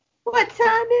What time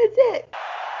is it?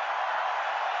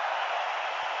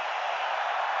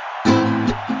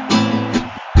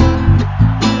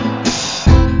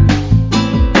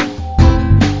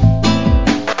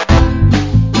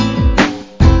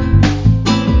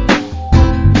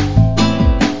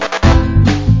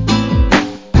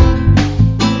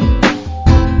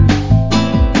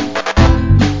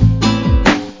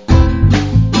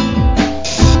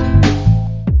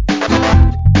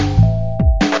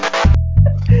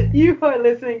 You are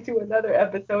listening to another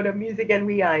episode of Music and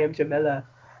We. I am Jamila.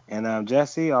 And I'm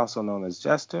Jesse, also known as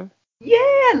Jester.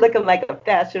 Yeah, looking like a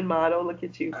fashion model. Look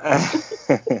at you. Thank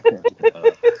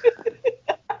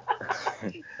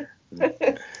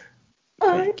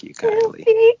you Until kindly.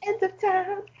 the end of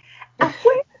time, I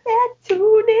wear that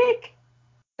tunic.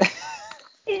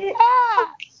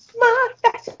 It's my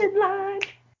fashion line.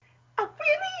 I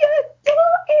really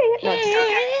adore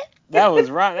it. That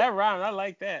was right. That rhymed. I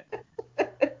like that.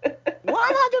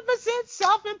 100%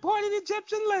 self-imported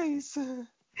Egyptian lace.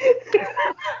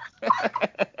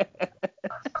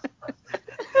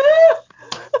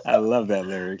 I love that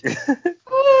lyric.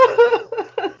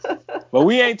 But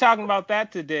we ain't talking about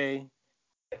that today.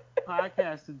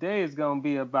 Podcast today is going to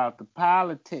be about the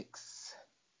politics.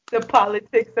 The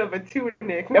politics of a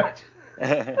tunic. No.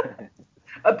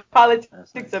 A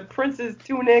politics of princes'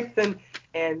 tunics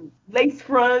and lace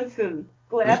fronts and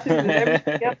glasses and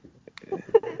everything else.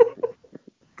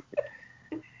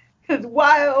 Because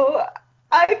while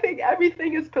I think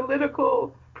everything is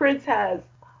political, Prince has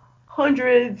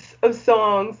hundreds of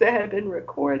songs that have been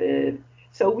recorded,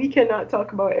 so we cannot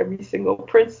talk about every single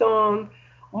Prince song.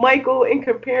 Michael, in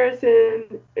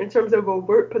comparison, in terms of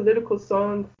overt political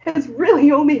songs, has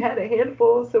really only had a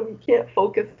handful, so we can't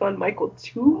focus on Michael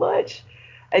too much.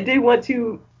 I did want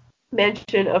to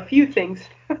mention a few things.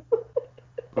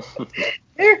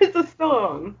 There is a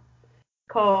song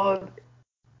called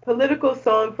Political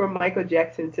Song for Michael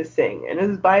Jackson to Sing, and it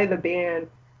was by the band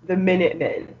The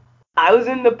Minutemen. I was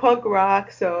in the punk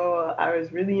rock, so I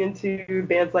was really into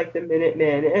bands like the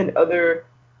Minutemen and other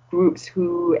groups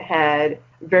who had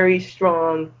very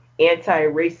strong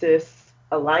anti-racist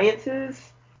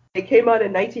alliances. They came out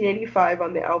in 1985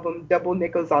 on the album Double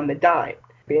Nickels on the Dime.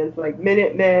 Bands like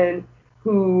Minutemen,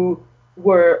 who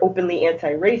were openly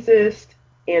anti-racist,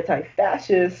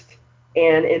 anti-fascist,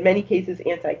 and in many cases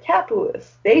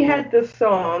anti-capitalist. They had this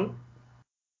song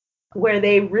where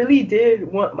they really did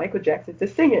want Michael Jackson to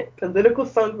sing it. Political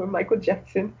song for Michael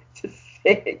Jackson to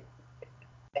sing.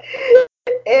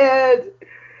 And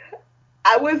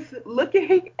I was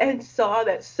looking and saw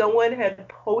that someone had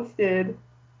posted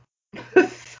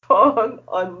the song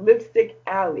on Lipstick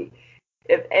Alley.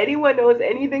 If anyone knows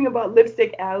anything about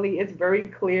Lipstick Alley, it's very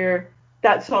clear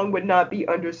that song would not be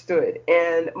understood.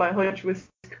 And my hunch was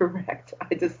correct.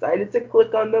 I decided to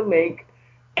click on the link,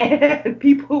 and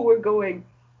people were going,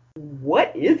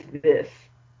 "What is this?"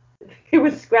 They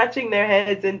were scratching their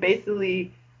heads and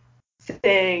basically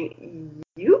saying,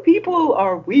 "You people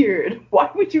are weird.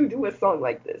 Why would you do a song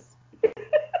like this?"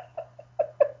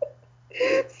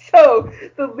 So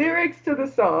the lyrics to the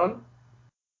song,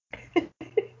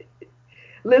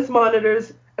 Liz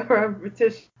monitors her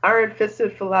British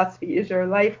iron-fisted philosophy. Is your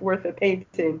life worth a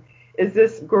painting? Is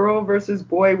this girl versus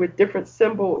boy with different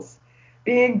symbols?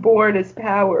 Being born is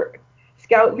power.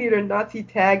 Scout leader Nazi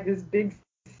tagged is big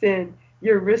sin.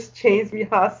 Your wrist chains me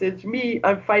hostage. Me,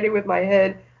 I'm fighting with my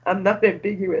head. I'm not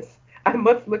ambiguous. I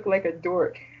must look like a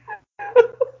dork.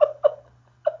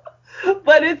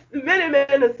 But it's the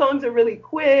Minutemen. The songs are really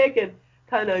quick and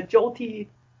kind of jolty.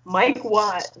 Mike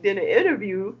Watt did an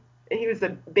interview, and he was a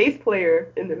bass player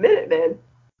in the Minutemen.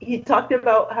 He talked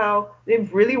about how they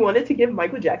really wanted to give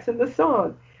Michael Jackson the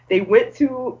song. They went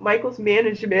to Michael's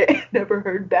management and never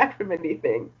heard back from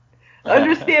anything.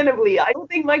 Understandably, I don't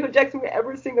think Michael Jackson would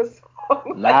ever sing a song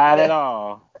like Not that. at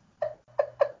all.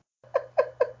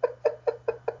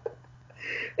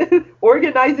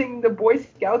 Organizing the Boy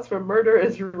Scouts for murder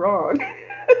is wrong.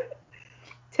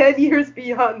 10 years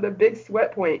beyond the big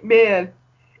sweat point. Man,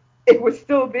 it was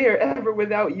still there ever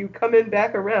without you coming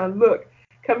back around. Look,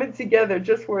 coming together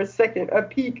just for a second, a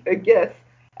peek, a guess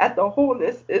at the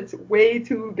wholeness. It's way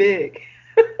too big.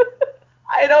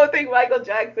 I don't think Michael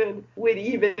Jackson would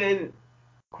even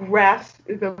grasp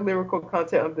the lyrical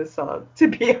content of this song, to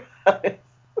be honest,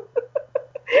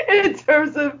 in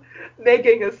terms of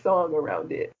making a song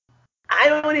around it. I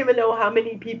don't even know how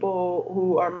many people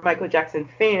who are Michael Jackson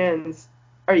fans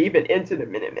are even into the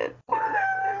Minutemen.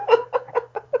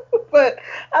 But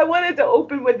I wanted to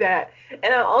open with that.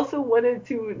 And I also wanted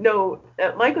to note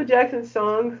that Michael Jackson's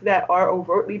songs that are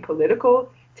overtly political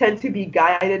tend to be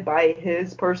guided by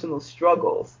his personal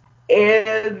struggles.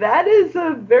 And that is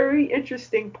a very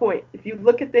interesting point. If you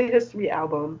look at the History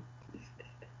album,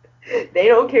 They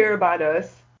Don't Care About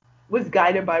Us was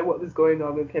guided by what was going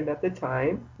on with him at the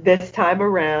time. This time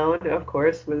around, of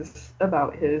course, was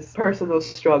about his personal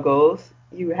struggles.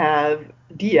 You have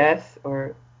DS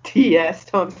or TS,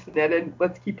 Thompson and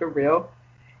Let's Keep It Real.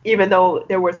 Even though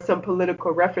there were some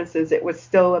political references, it was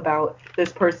still about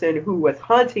this person who was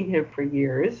haunting him for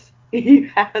years. He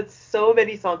had so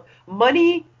many songs.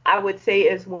 Money, I would say,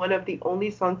 is one of the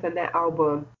only songs on that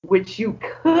album which you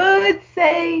could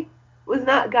say was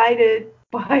not guided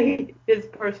by his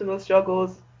personal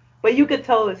struggles, but you could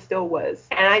tell it still was.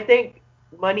 And I think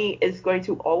Money is going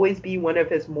to always be one of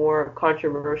his more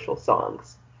controversial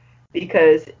songs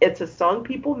because it's a song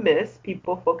people miss.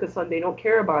 People focus on They Don't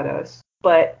Care About Us,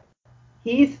 but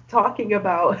he's talking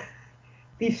about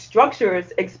these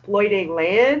structures exploiting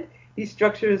land, these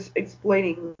structures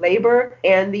exploiting labor,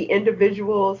 and the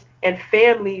individuals and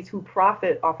families who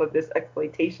profit off of this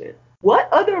exploitation. What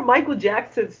other Michael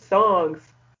Jackson songs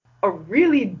are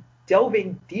really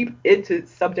delving deep into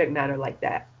subject matter like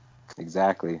that?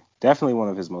 Exactly. Definitely one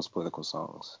of his most political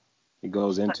songs. He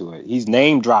goes into it. He's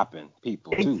name dropping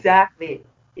people too. Exactly.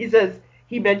 He says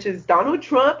he mentions Donald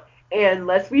Trump, and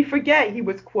lest we forget, he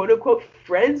was quote unquote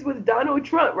friends with Donald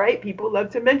Trump, right? People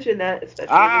love to mention that,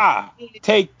 especially in Ah, this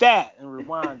take that and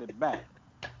rewind it back.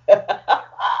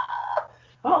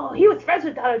 Oh, he was friends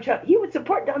with Donald Trump. He would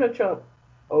support Donald Trump.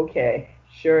 Okay,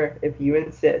 sure, if you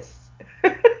insist.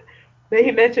 Then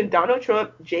he mentioned Donald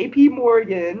Trump, J.P.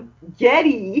 Morgan,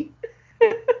 Getty.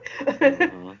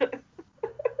 Mm-hmm.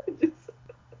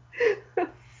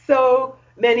 So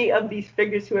many of these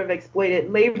figures who have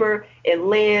exploited labor and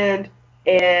land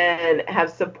and have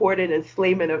supported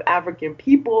enslavement of African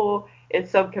people in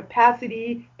some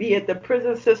capacity, be it the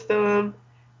prison system,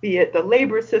 be it the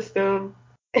labor system.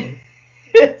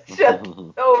 It's just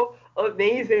so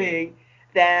amazing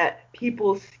that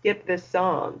people skip this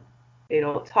song. They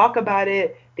don't talk about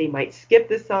it. They might skip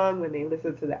the song when they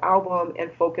listen to the album and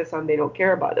focus on They Don't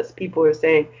Care About Us. People are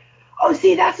saying, oh,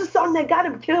 see, that's the song that got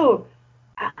him killed.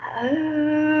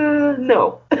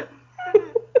 No.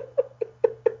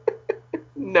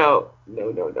 No.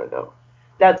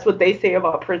 That's what they say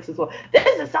about Prince as well. This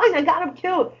is the song that got him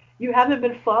killed. You haven't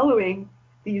been following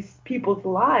these people's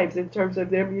lives in terms of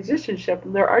their musicianship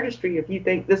and their artistry. If you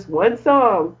think this one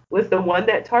song was the one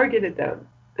that targeted them,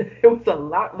 it was a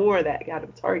lot more that got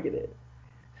them targeted.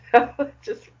 It's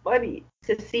just funny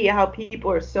to see how people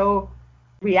are so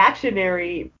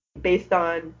reactionary based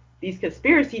on these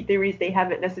conspiracy theories they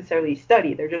haven't necessarily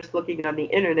studied. They're just looking on the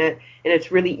internet, and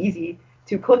it's really easy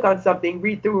to click on something,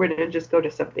 read through it, and just go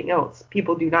to something else.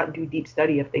 People do not do deep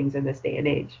study of things in this day and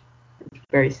age. It's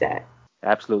very sad.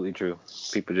 Absolutely true.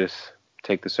 People just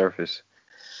take the surface.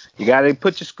 You gotta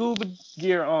put your scuba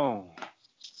gear on.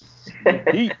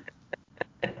 Get deep.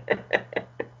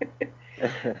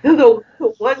 The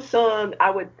one song I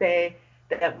would say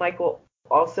that Michael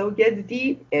also gets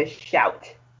deep is Shout.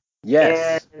 And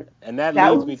Yes, and that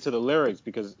that leads me was, to the lyrics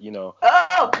because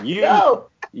oh, you no.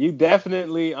 you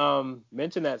definitely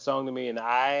mentioned that song to me, and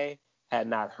I had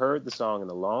not heard the song in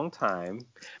a long time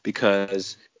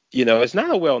because it's not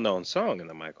a well-known song in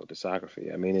the Michael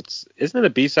discography. I mean, isn't it a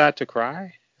B-side to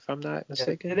Cry, if I'm not Yes,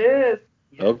 mistaken? it is.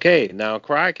 Yes. Okay, now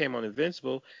Cry came on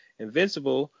Invincible.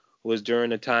 Invincible was during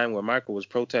the time where Michael was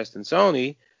protesting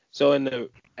Sony. So in the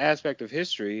aspect of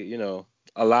history,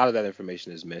 a lot of that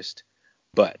information is missed.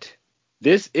 But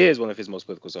this is one of his most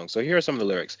political songs. So here are some of the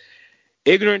lyrics.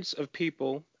 Ignorance of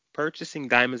people purchasing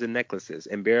diamonds and necklaces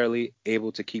and barely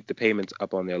able to keep the payments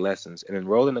up on their lessons and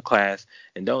enroll in a class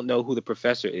and don't know who the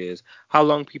professor is, how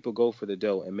long people go for the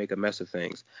dough and make a mess of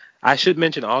things. I should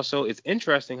mention also, it's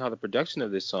interesting how the production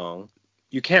of this song,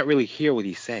 you can't really hear what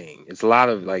he's saying. It's a lot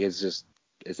of it's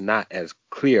not as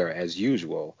clear as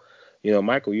usual.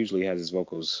 Michael usually has his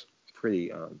vocals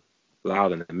pretty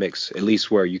loud in the mix, at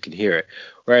least where you can hear it.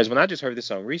 Whereas when I just heard this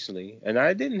song recently, and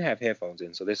I didn't have headphones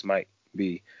in, so this might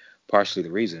be partially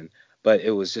the reason, but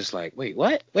it was just like, wait,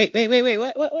 what? Wait, what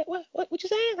you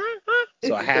saying? Huh?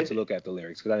 So I had to look at the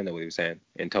lyrics because I didn't know what he was saying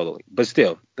in totally. But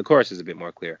still, the chorus is a bit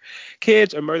more clear.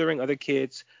 Kids are murdering other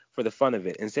kids for the fun of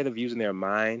it. Instead of using their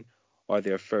mind or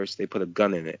their first, they put a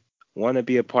gun in it. Want to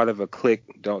be a part of a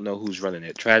clique, don't know who's running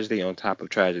it. Tragedy on top of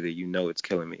tragedy, it's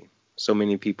killing me. So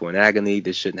many people in agony,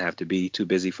 this shouldn't have to be. Too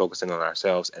busy focusing on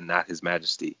ourselves and not His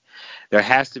Majesty. There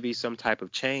has to be some type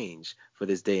of change for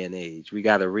this day and age. We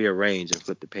got to rearrange and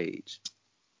flip the page.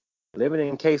 Living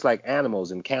in case like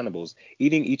animals and cannibals,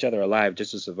 eating each other alive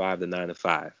just to survive the 9 to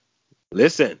 5.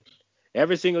 Listen,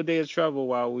 every single day is trouble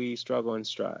while we struggle and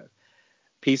strive.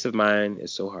 Peace of mind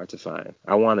is so hard to find.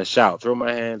 I want to shout, throw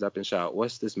my hands up and shout.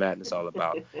 What's this madness all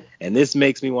about? And this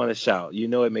makes me want to shout. You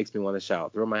know it makes me want to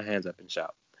shout. Throw my hands up and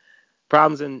shout.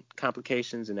 Problems and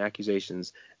complications and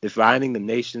accusations, defining the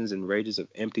nations and rages of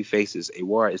empty faces. A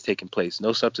war is taking place.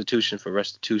 No substitution for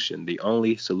restitution. The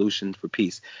only solution for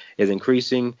peace is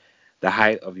increasing the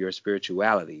height of your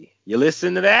spirituality. You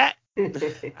listen to that?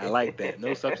 I like that.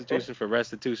 No substitution for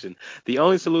restitution. The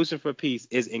only solution for peace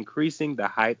is increasing the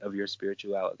height of your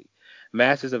spirituality.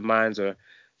 Masses of minds are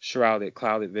shrouded,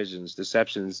 clouded visions,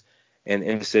 deceptions, and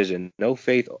indecision. No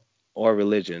faith or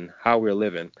religion, how we're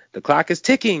living. The clock is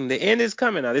ticking. The end is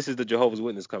coming. Now, this is the Jehovah's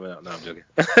Witness coming out. No, I'm joking.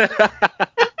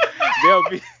 there'll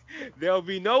be there'll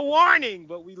be no warning,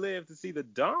 but we live to see the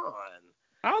dawn.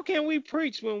 How can we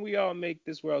preach when we all make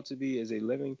this world to be as a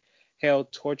living hell,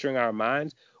 torturing our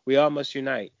minds? We all must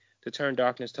unite to turn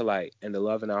darkness to light, and the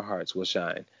love in our hearts will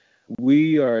shine.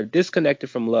 We are disconnected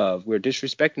from love. We're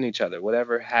disrespecting each other.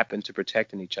 Whatever happened to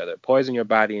protecting each other? Poison your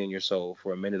body and your soul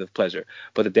for a minute of pleasure.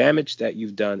 But the damage that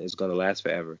you've done is going to last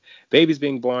forever. Babies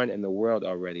being born in the world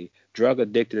already. Drug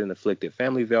addicted and afflicted.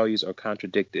 Family values are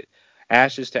contradicted.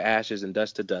 Ashes to ashes and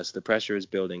dust to dust. The pressure is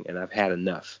building, and I've had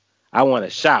enough. I want to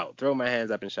shout. Throw my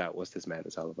hands up and shout. What's this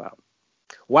madness all about?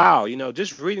 Wow,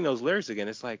 just reading those lyrics again,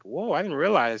 it's like, whoa, I didn't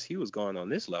realize he was going on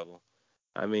this level.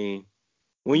 I mean,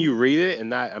 when you read it and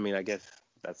not, I mean, I guess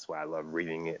that's why I love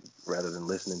reading it rather than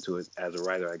listening to it as a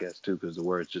writer, I guess, too, because the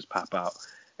words just pop out.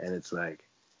 And it's like,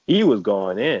 he was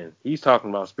going in. He's talking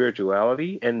about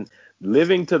spirituality and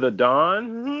living to the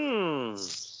dawn.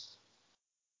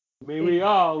 May we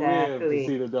all live to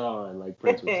see the dawn, like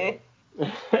Prince would say.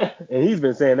 And he's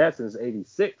been saying that since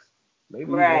 86,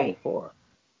 maybe even before.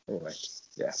 Anyway,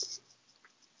 yeah.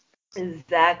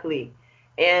 Exactly.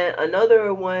 And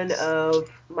another one of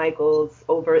Michael's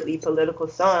overtly political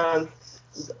songs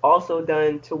was also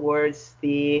done towards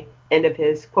the end of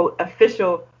his, quote,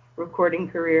 official recording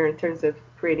career in terms of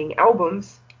creating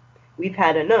albums. We've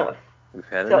had enough. We've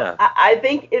had enough. I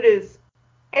think it is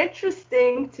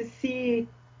interesting to see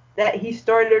that he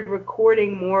started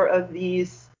recording more of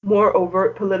these more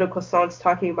overt political songs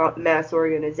talking about mass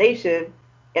organization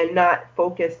and not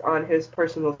focused on his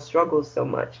personal struggles so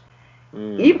much.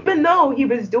 Even though he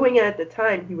was doing it at the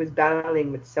time, he was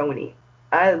battling with Sony.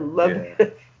 I love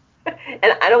this.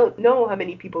 And I don't know how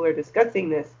many people are discussing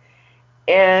this.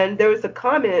 And there was a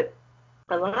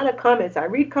lot of comments. I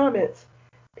read comments.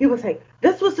 People say,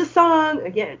 this was the song,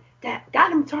 again, that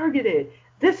got him targeted.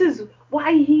 This is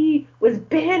why he was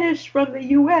banished from the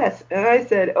U.S. And I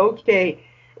said, okay,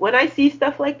 when I see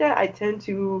stuff like that, I tend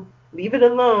to leave it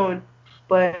alone.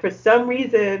 But for some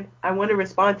reason, I want to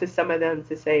respond to some of them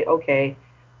to say, okay,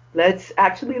 let's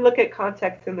actually look at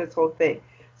context in this whole thing.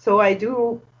 So I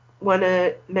do want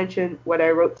to mention what I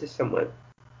wrote to someone.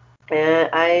 And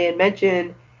I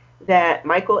mentioned that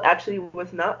Michael actually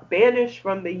was not banished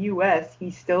from the U.S. He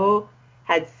still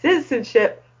had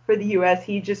citizenship for the U.S.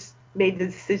 He just made the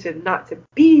decision not to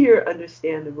be here,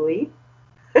 understandably.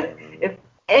 If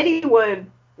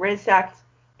anyone ransacked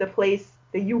the place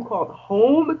that you called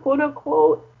home, quote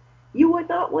unquote, you would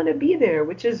not want to be there,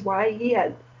 which is why he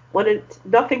had wanted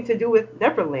nothing to do with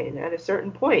Neverland at a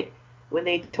certain point. When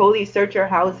they totally searched your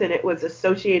house and it was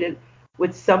associated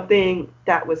with something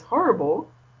that was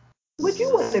horrible, would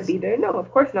you want to be there? No,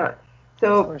 of course not.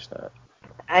 So, of course not.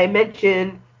 I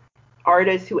mentioned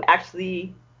artists who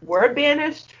actually were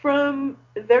banished from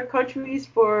their countries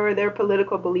for their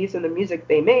political beliefs and the music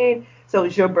they made. So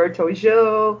Gilberto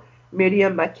Gil,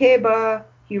 Miriam Makeba,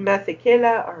 Hugh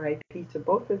Masekela, R.I.P. to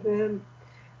both of them.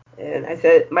 And I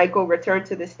said Michael returned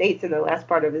to the States in the last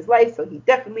part of his life, so he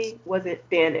definitely wasn't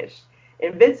banished.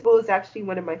 Invincible is actually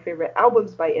one of my favorite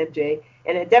albums by MJ,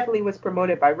 and it definitely was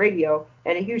promoted by radio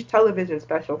and a huge television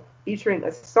special featuring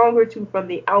a song or two from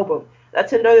the album.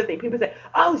 That's another thing. People say,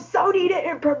 oh, Sony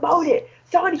didn't promote it.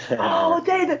 Sony,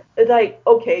 it's like,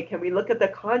 okay, can we look at the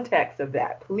context of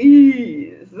that,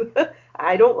 please?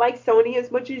 I don't like Sony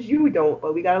as much as you don't,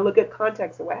 but we got to look at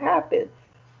context of what happened.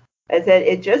 I said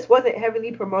it just wasn't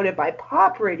heavily promoted by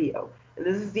pop radio. And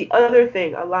this is the other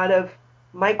thing. A lot of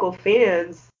Michael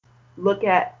fans look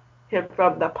at him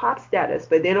from the pop status,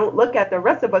 but they don't look at the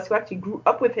rest of us who actually grew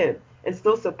up with him and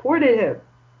still supported him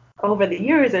over the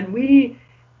years. And we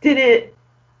didn't,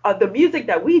 the music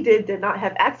that we did not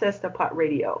have access to pop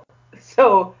radio.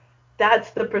 So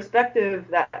that's the perspective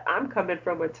that I'm coming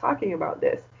from when talking about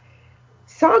this.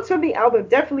 Songs from the album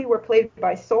definitely were played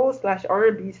by soul/R&B/AC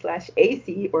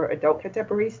or adult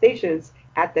contemporary stations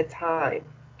at the time.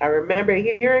 I remember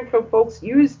hearing from folks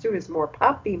used to his more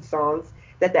pop themed songs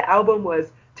that the album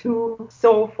was too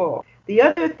soulful. The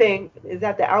other thing is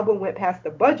that the album went past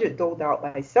the budget doled out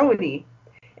by Sony,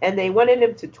 and they wanted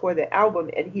him to tour the album,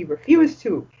 and he refused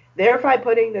to, thereby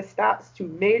putting the stops to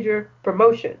major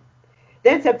promotion.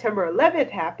 Then September 11th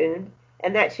happened,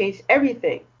 and that changed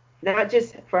everything, not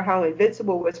just for how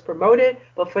Invincible was promoted,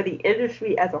 but for the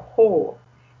industry as a whole.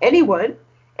 Anyone,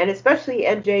 and especially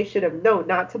MJ, should have known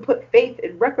not to put faith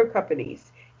in record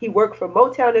companies. He worked for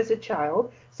Motown as a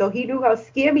child, so he knew how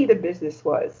scammy the business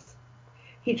was.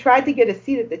 He tried to get a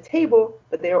seat at the table,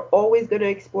 but they were always going to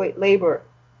exploit labor.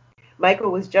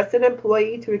 Michael was just an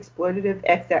employee to exploitative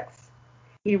XX.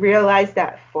 He realized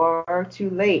that far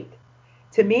too late.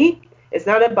 To me, it's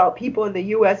not about people in the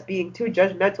U.S. being too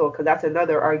judgmental, because that's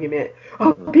another argument.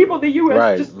 Oh, people in the U.S.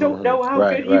 Right. just don't know how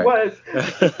Right. good he Right. was.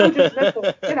 It's too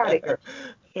judgmental. Get out of here.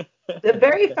 The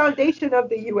very foundation of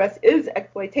the U.S. is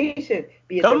exploitation,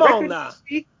 be it the Come on record now.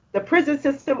 industry, the prison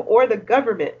system, or the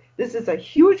government. This is a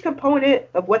huge component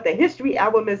of what the History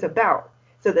album is about.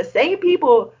 So the same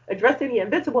people addressing the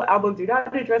Invincible album do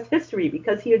not address history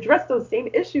because he addressed those same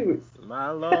issues.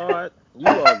 My Lord, you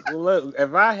are. Look,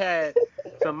 if I had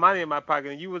some money in my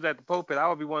pocket and you was at the pulpit, I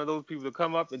would be one of those people to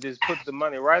come up and just put the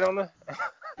money right on the.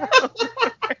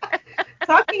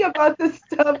 Talking about this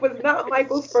stuff was not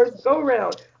Michael's first go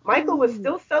round. Michael was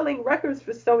still selling records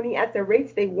for Sony at the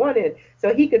rates they wanted,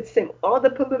 so he could sing all the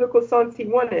political songs he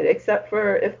wanted, except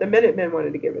for if the Minutemen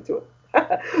wanted to give it to him.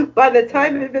 By the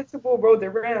time Invincible rolled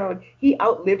around, he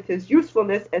outlived his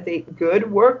usefulness as a good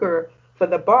worker for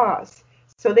the boss,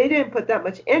 so they didn't put that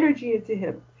much energy into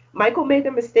him. Michael made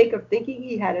the mistake of thinking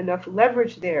he had enough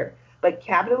leverage there, but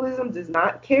capitalism does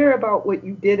not care about what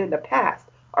you did in the past.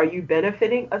 Are you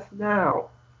benefiting us now?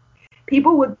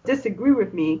 People would disagree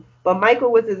with me, but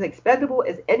Michael was as expendable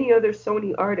as any other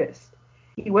Sony artist.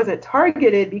 He wasn't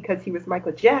targeted because he was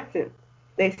Michael Jackson.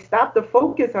 They stopped the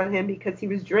focus on him because he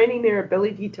was draining their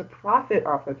ability to profit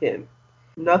off of him.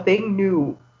 Nothing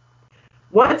new.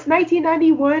 Once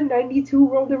 1991-92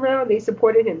 rolled around, they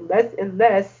supported him less and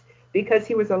less because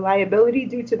he was a liability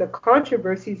due to the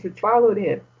controversies which followed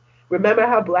him. Remember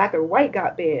how Black or White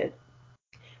got banned?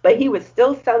 But he was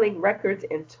still selling records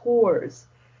and tours.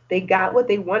 They got what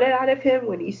they wanted out of him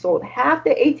when he sold half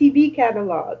the ATV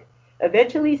catalog,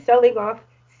 eventually selling off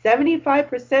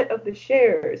 75% of the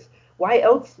shares. Why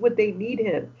else would they need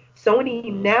him?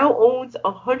 Sony now owns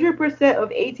 100% of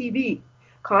ATV.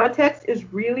 Context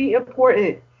is really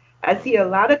important. I see a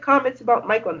lot of comments about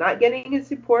Michael not getting his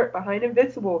support behind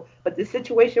Invincible, but this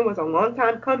situation was a long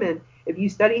time coming if you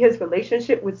study his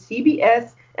relationship with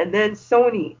CBS and then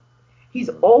Sony. He's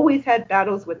always had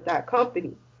battles with that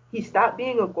company. He stopped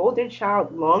being a golden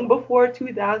child long before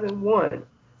 2001. So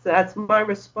that's my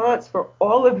response for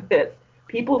all of this.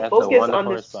 People That's a focus on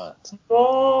wonderful this response.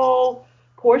 small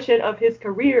portion of his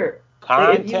career.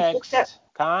 But if you look at what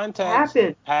Context,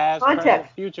 happened, past, present,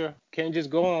 context. future. Can't just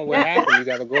go on what Yeah. happened. You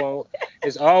got to go on.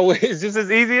 It's always just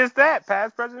as easy as that.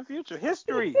 Past, present, future.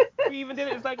 History. We even did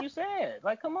it. It's like you said.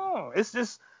 Like, come on. It's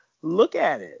just look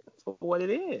at it for what it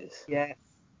is. Yes.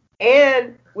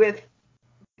 And with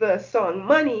the song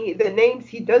Money, the names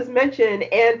he does mention,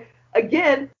 and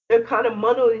again, they're kind of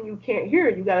muddled and you can't hear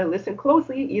it. You got to listen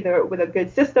closely, either with a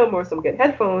good system or some good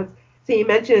headphones. So he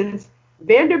mentions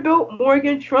Vanderbilt,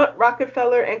 Morgan, Trump,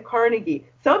 Rockefeller, and Carnegie.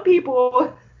 Some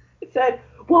people said,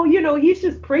 well, he's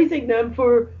just praising them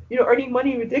for, earning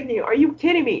money with dignity. Are you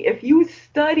kidding me? If you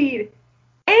studied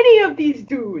any of these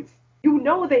dudes, you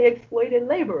know they exploited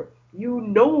labor. You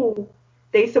know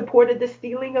they supported the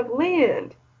stealing of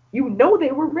land. You know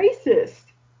they were racist.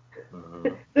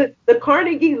 The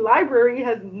Carnegie Library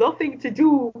has nothing to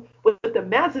do with the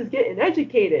masses getting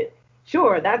educated.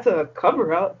 Sure, that's a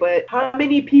cover up, but how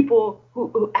many people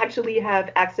who actually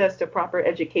have access to proper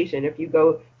education if you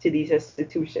go to these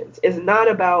institutions? It's not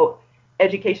about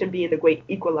education being the great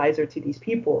equalizer to these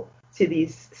people, to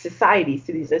these societies,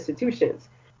 to these institutions.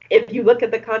 If you look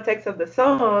at the context of the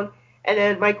song, and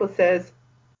then Michael says,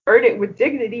 earn it with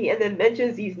dignity, and then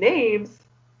mentions these names,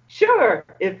 sure,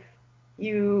 if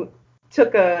you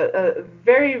took a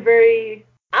very, very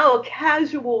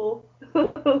casual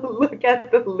look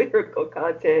at the lyrical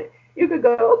content, you could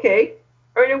go, okay,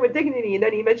 earn it with dignity. And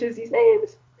then he mentions these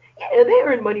names. Yeah, they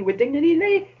earn money with dignity.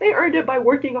 They earned it by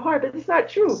working hard, but it's not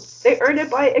true. They earned it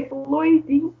by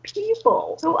exploiting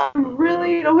people. So I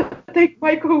really don't think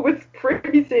Michael was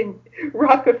praising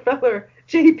Rockefeller,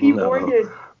 J.P. No.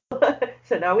 Morgan.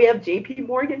 So now we have J.P.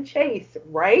 Morgan Chase,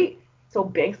 right? So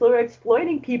banks are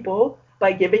exploiting people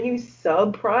by giving you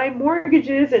subprime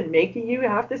mortgages and making you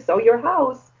have to sell your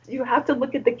house. You have to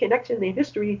look at the connection, the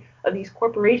history of these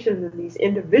corporations and these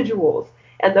individuals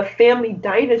and the family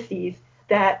dynasties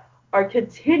that are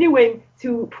continuing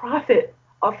to profit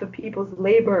off of people's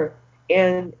labor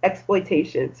and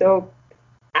exploitation. So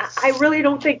I really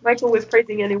don't think Michael was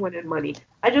praising anyone in money.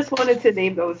 I just wanted to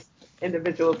name those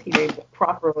individuals he named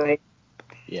properly.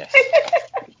 Yes.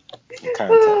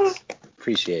 Context.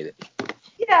 Appreciate it.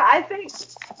 Yeah, I think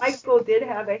Michael did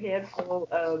have a handful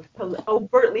of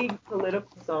overtly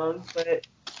political songs, but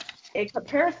in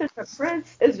comparison to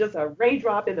Prince, it's just a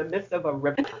raindrop in the midst of a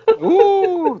river.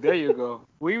 Ooh, there you go.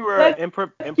 We were Let's in keep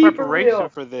it preparation real.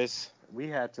 for this. We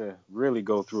had to really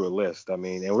go through a list. I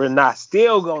mean, and we're not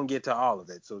still gonna get to all of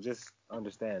it. So just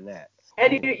understand that.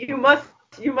 And you must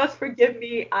forgive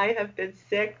me. I have been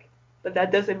sick, but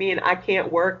that doesn't mean I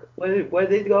can't work. Where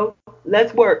did it go?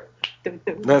 Let's work.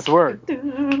 Let's work.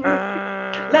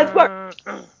 Let's work.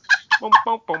 Boom,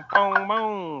 boom, boom, boom,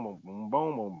 boom, boom,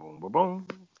 boom, boom, boom, boom.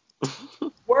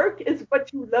 Work is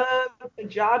what you love. The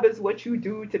job is what you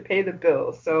do to pay the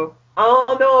bills. So I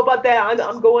don't know about that.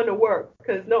 I'm going to work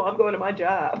because no, I'm going to my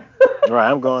job.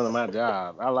 Right, I'm going to my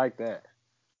job. I like that.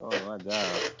 Going to my job.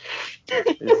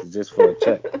 This is just for a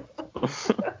check.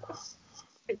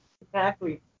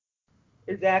 Exactly.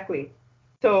 Exactly.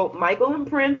 So Michael and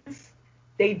Prince,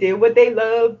 they did what they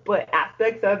loved, but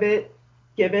aspects of it,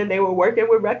 given they were working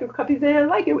with record companies, they didn't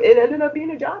like it. It ended up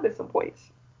being a job at some points.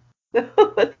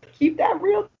 Let's keep that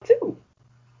real too.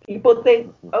 People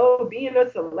think, oh, being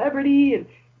a celebrity and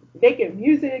making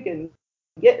music and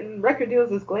getting record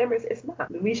deals is glamorous. It's not.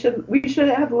 We should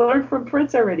have learned from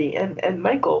Prince already and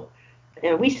Michael,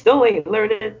 and we still ain't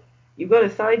learning. You're gonna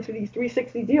sign to these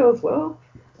 360 deals. Well,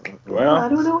 Well, I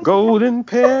don't know what to tell golden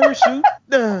parachute.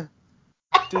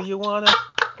 Do you wanna?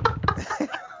 you.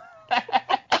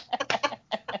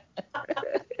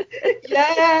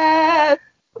 Yes.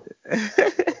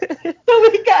 So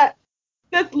we got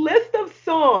this list of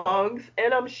songs,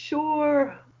 and I'm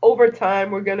sure over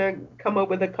time we're gonna come up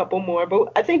with a couple more.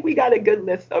 But I think we got a good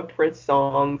list of Prince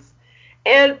songs,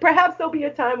 and perhaps there'll be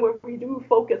a time where we do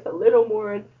focus a little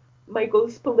more on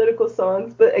Michael's political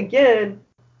songs. But again,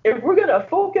 if we're gonna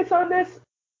focus on this,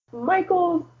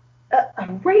 Michael's a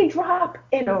raindrop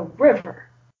in a river.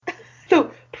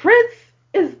 So Prince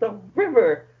is the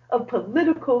river of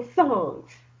political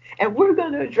songs, and we're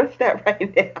gonna address that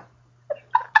right now.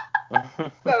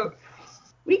 So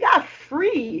we got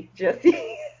Free,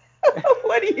 Jesse.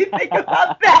 What do you think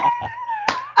about that?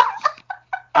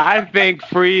 I think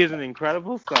Free is an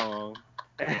incredible song.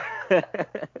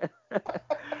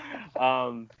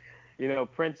 um,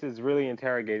 Prince is really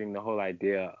interrogating the whole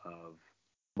idea of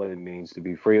what it means to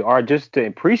be free, or just to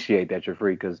appreciate that you're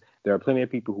free, because there are plenty of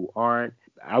people who aren't.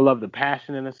 I love the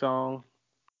passion in the song.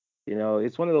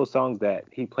 It's one of those songs that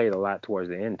he played a lot towards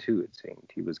the end too. It seemed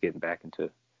he was getting back into.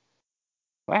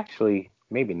 Well, actually,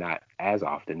 maybe not as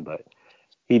often, but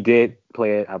he did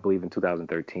play it, I believe, in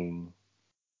 2013.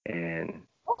 And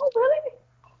Oh, really?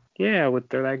 yeah, with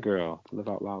They're That Girl, Live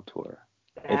Out Loud tour.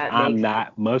 If That I'm makes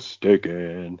not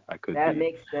mistaken, I could that be.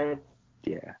 makes sense.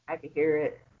 Yeah. I can hear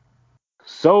it.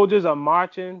 Soldiers are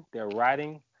marching. They're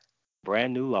writing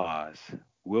brand new laws.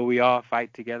 Will we all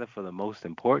fight together for the most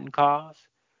important cause?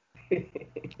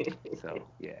 So,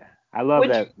 yeah. I love would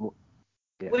that. you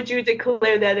Yeah. would you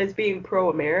declare that as being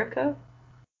pro-America?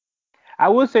 I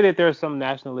would say that there are some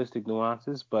nationalistic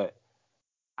nuances, but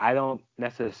I don't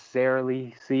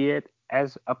necessarily see it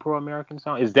as a pro-American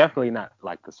song. It's definitely not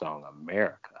like the song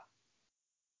America,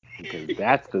 because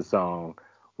that's the song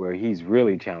where he's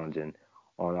really challenging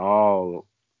on all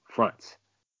fronts.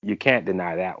 You can't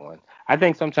deny that one. I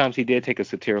think sometimes he did take a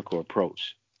satirical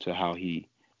approach to how he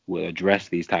would address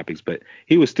these topics, but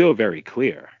he was still very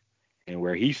clear in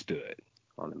where he stood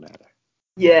on the matter.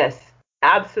 Yes,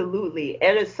 absolutely.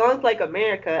 And in songs like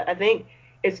America, I think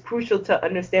it's crucial to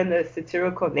understand the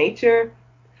satirical nature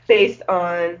based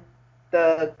on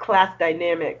the class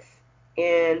dynamics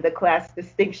and the class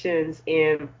distinctions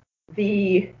and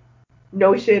the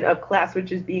notion of class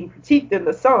which is being critiqued in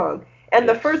the song. And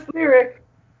the Yes. first lyric,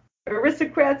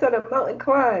 aristocrats on a mountain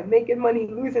climb, making money,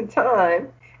 losing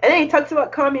time. And then he talks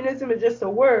about communism as just a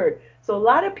word. So a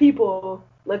lot of people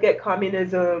look at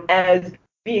communism as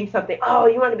being something, oh,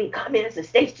 you want to be communist, the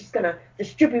state's just going to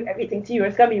distribute everything to you,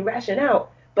 it's going to be rationed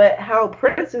out. But how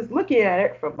Prince is looking at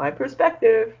it, from my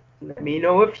perspective, let me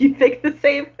know if you think the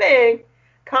same thing.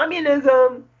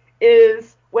 Communism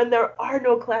is when there are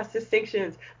no class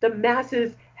distinctions. The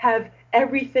masses have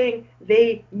everything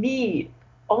they need.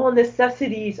 All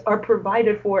necessities are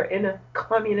provided for in a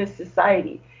communist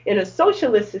society. In a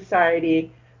socialist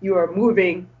society, you are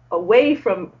moving away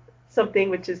from something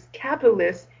which is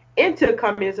capitalist into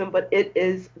communism, but it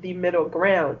is the middle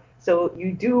ground. So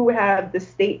you do have the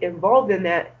state involved in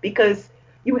that because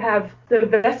you have the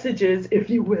vestiges, if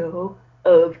you will,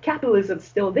 of capitalism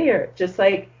still there. Just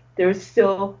like there's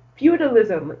still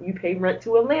feudalism. You pay rent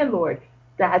to a landlord.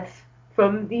 That's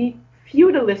from the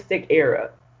feudalistic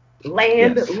era. Yes.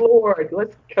 Landlord.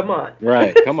 Let's come on.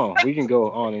 Right. Come on. We can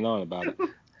go on and on about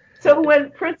So it.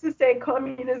 when Prince is saying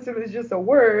communism is just a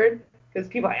word, because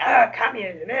people are like,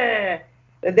 communism, and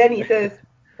then he says,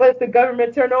 but if the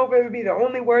government turn over, it would be the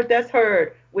only word that's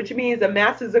heard, which means the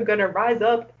masses are going to rise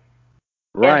up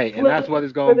and Right. And that's flip what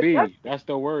it's for going to the be. government. That's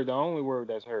the word, the only word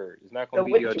that's heard. It's not going So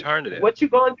to be the alternative. what you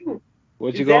going to do?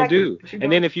 What you going to Exactly. do? What you And going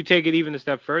then to if you take it even a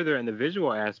step further in the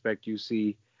visual aspect, you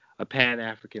see a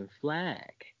Pan-African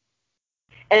flag.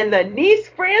 And the Nice,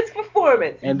 France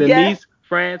performance. And the Yes, Nice,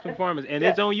 France performance. And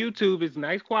yes, it's on YouTube. It's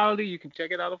nice quality. You can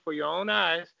check it out for your own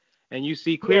eyes. And you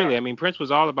see yes. clearly. I mean, Prince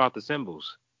was all about the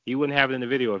symbols. He wouldn't have it in the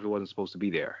video if it wasn't supposed to be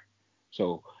there.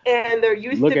 So And there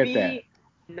used look to at that. be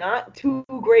not two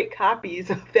great copies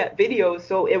of that video,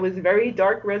 so it was very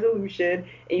dark resolution,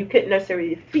 and you couldn't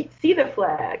necessarily see the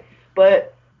flag.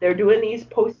 But they're doing these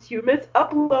posthumous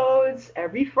uploads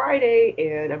every Friday,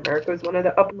 and America is one of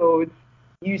the uploads.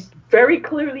 You very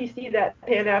clearly see that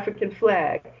Pan African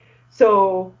flag.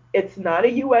 So it's not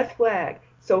a U.S. flag.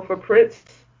 So for Prince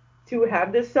to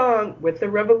have this song with the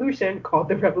revolution, called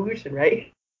the revolution,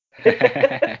 right?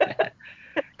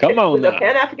 Come on With a now.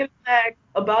 Pan African flag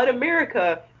about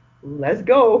America. Let's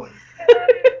go.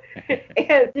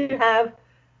 And to have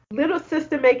Little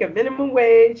Sister make a minimum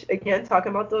wage, again, talking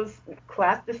about those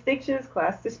class distinctions,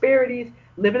 class disparities,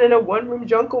 living in a one room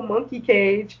jungle monkey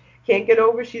cage, can't get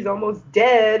over she's almost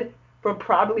dead from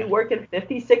probably working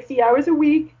 50, 60 hours a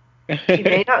week. She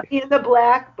may not be in the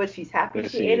black, but she's happy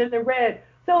Let's she ain't see. in the red.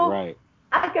 So Right.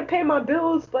 I can pay my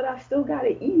bills, but I still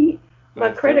gotta eat. But My I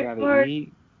still credit got to card,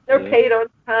 eat. they're Yep. paid on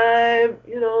time.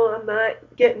 I'm not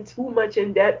getting too much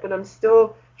in debt, but I'm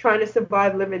still trying to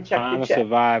survive living check to Trying to check.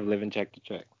 survive, living check to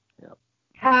check. Yep.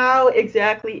 How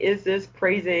exactly is this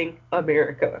praising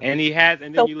America? And then you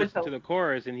Someone listen to tell the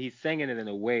chorus, and he's singing it in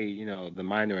a way, the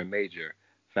minor and major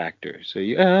factor. So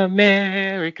you,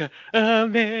 America,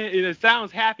 America. It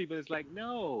sounds happy, but it's like,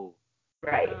 no, me.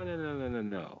 Right, no, no, no, no, no,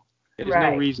 no. There's no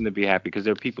right. reason to be happy because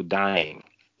there are people dying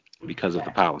because of the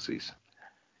Exactly. policies.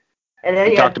 And then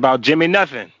He you talked have about Jimmy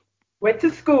Nothing. went to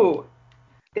school.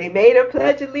 They made a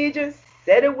pledge allegiance,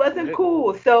 said it wasn't Right?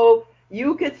 cool. So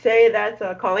you could say that's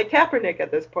Colin Kaepernick at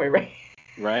this point, right?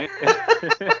 Right?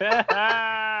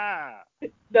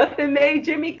 Nothing made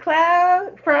Jimmy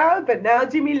Cloud proud, but now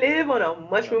Jimmy live on a On a mushroom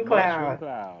mushroom cloud.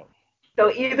 cloud.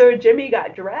 So either Jimmy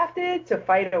got drafted to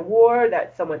fight a war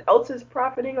that someone else is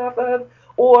profiting off of,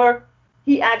 or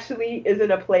he actually is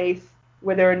in a place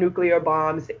where there are nuclear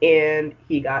bombs and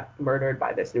he got murdered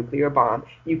by this nuclear bomb.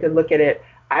 You can look at it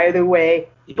either way,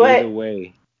 Either but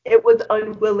way, it was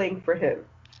unwilling for him.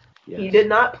 He yes. did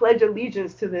not pledge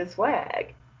allegiance to this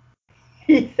flag.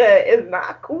 He said, it's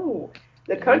not cool.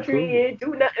 The It ain't country cool. ain't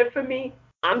do nothing for me.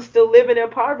 I'm still living in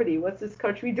poverty. What's this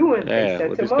country doing? They Yeah, sent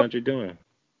what this him up. country doing?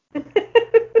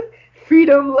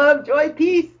 Freedom, love, joy,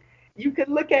 peace. You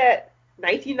can look at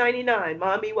 1999.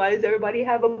 Mommy, why does everybody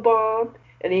have a bomb?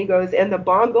 And he goes, and the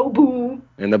bomb go boom.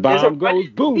 And the There's a bomb goes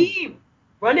boom.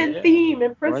 running Yeah. theme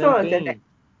in Prince Running songs. And the theme.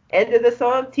 end of the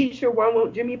song, teacher, why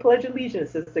won't Jimmy pledge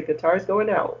allegiance as the guitar's going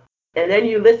out? And then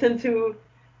you listen to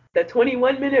the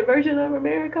 21-minute version of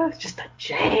America. It's just a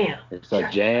jam. It's a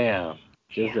Just a jam.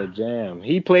 Just jam. a jam.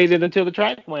 He played it until the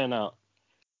track went out.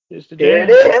 Just a There it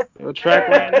jam. is. The track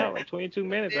ran out like 22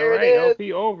 minutes. All There it right, is.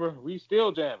 LP over. We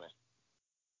still jamming.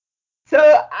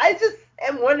 So I just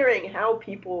am wondering how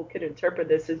people could interpret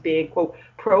this as being, quote,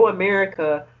 pro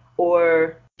America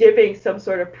or giving some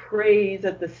sort of praise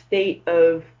of the state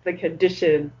of the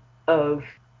condition of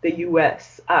the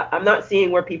US. I'm not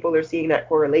seeing where people are seeing that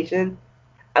correlation.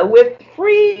 With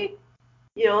free,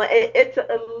 it's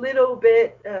a little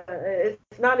bit,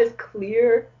 it's not as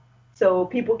clear, so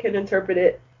people can interpret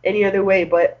it any other way.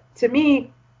 But to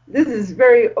me, this is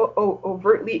very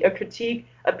overtly a critique,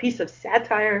 a piece of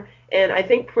satire, and I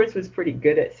think Prince was pretty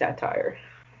good at satire.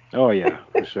 Oh yeah,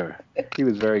 for sure. He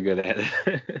was very good at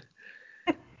it.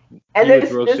 And He would this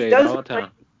throw this shade does all the remind,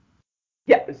 time.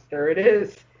 yes, there it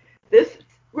is. This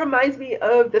reminds me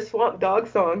of the Swamp Dogg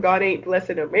song "God Ain't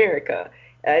Blessing America."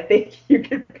 I think you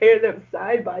can pair them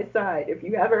side by side. If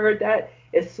you haven't heard that,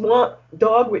 it's Swamp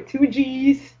Dogg with two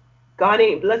G's. God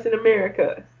ain't blessing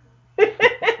America.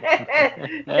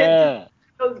 It Yeah.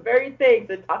 those very things.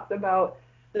 It talks about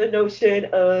the notion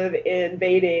of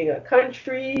invading a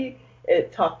country.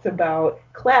 It talks about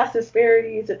class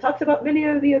disparities. It talks about many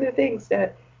of the other things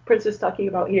that Prince is talking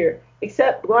about here.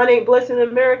 Except God ain't blessing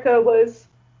America was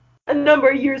a number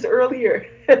of years earlier.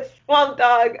 Swamp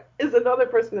Dogg is another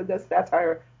person that does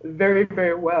satire very,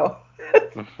 very well.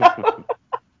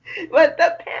 But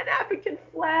the Pan African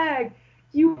flag,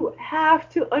 you have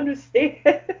to understand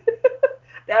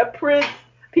that Prince,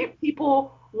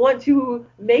 people want to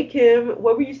make him,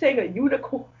 what were you saying, a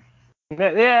unicorn?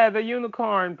 Yeah, the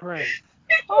unicorn prince.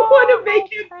 People want Oh, to make how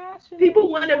him, passionate people he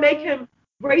want to make was. him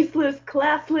raceless,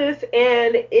 classless,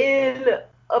 and in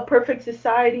a perfect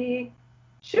society,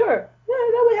 sure, yeah,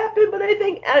 that would happen. But I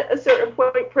think at a certain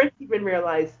point, Prince even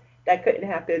realized that couldn't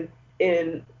happen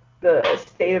in the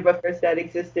state of affairs that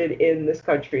existed in this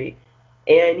country,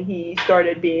 and he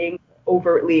started being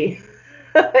overtly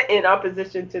in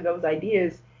opposition to those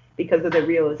ideas because of the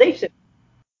realization.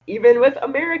 Even with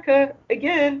America,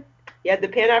 again, he had the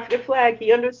Pan African flag.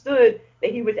 He understood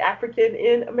that he was African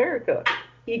in America.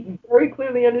 He very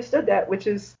clearly understood that, which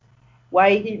is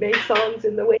why he made songs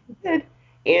in the way he did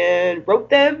and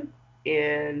wrote them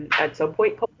and at some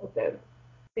point published them.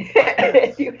 And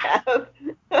Yes. you have,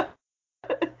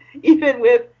 even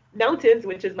with Mountains,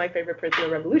 which is my favorite Prince of the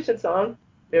Revolution song,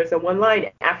 there's a one line,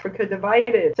 Africa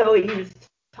divided. So he was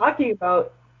talking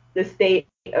about the state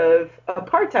of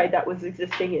apartheid that was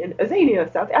existing in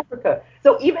Azania, South Africa.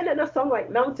 So even in a song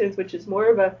like Mountains, which is more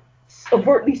of a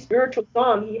overtly spiritual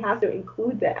song, he has to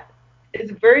include that.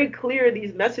 It's very clear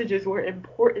these messages were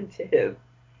important to him.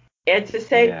 And to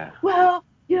say, Yeah. well,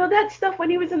 that stuff when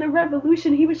he was in the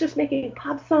revolution, he was just making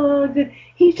pop songs and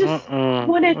he just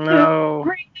wanted to No.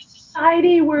 create a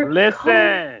society where color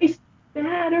and Listen. race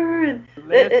matter. And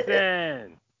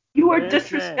Listen. you are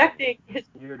Listen. disrespecting his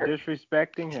You're work.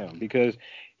 disrespecting him because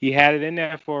he had it in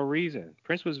there for a reason.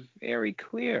 Prince was very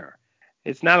clear.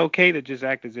 It's not okay to just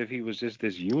act as if he was just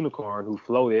this unicorn who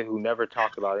floated, who never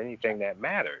talked about anything that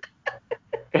mattered.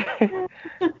 And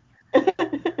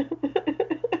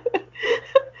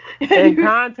And you,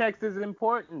 context is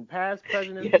important, past,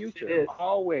 present, and yes, it future, is.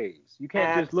 always. You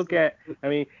can't just look Absolutely. at. I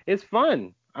mean, it's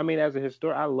fun. I mean, as a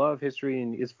historian, I love history,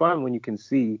 and it's fun when you can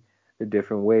see the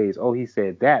different ways. Oh, he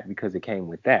said that because it came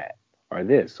with that, or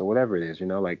this, or whatever it is.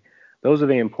 Like those are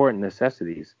the important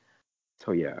necessities.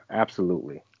 So yeah,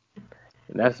 absolutely.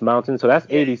 And that's Mountain. So that's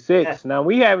Yeah, yeah. 86. Now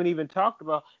we haven't even talked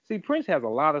about. See, Prince has a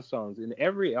lot of songs. In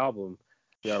every album,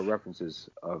 there are references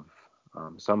of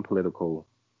some political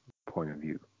point of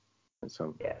view and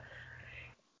some. Yeah.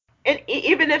 And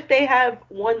even if they have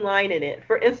one line in it,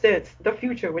 for instance, "The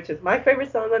Future," which is my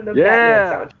favorite song on the Batman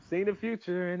Yeah, soundtrack, seen the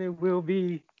future and it will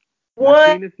be. I've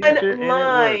one seen the future and it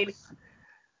line, works.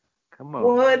 Come on.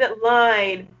 one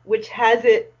line, which has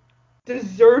it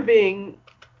deserving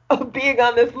of being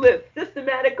on this list.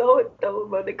 Systematic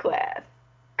overthrow of the class.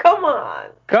 Come on.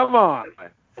 Come on.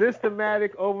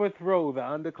 Systematic overthrow the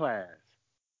underclass.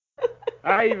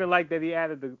 I even like that he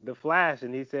added the flash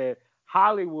and he said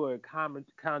Hollywood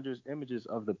conjures images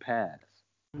of the past.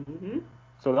 Mm-hmm.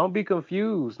 So don't be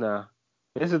confused now.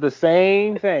 This is the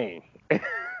same thing.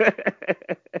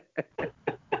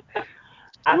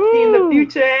 I've seen the Woo!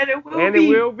 future and it will And it be.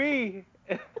 will be.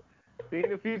 Seen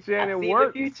the future and I've it seen the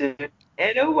works. future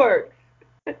and it works.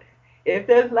 If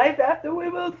there's life after, we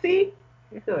will see.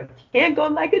 So I can't go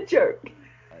like a jerk.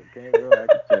 I can't go like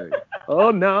a jerk.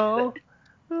 Oh no.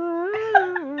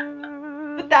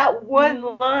 But that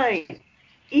one line,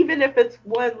 even if it's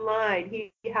one line,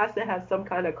 he has to have some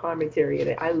kind of commentary in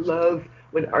it. I love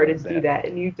when I love artists do that. that,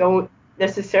 and you don't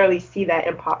necessarily see that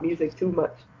in pop music too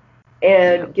much.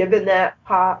 Yep. And given that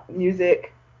pop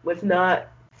music was not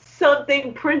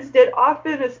something Prince did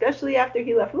often, especially after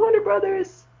he left Warner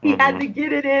Brothers, he had Mhm. to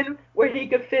get it in where he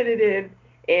could fit it in.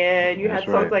 And you That's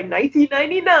had songs right. like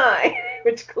 1999,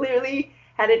 which clearly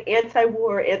had an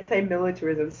anti-war,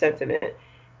 anti-militarism sentiment.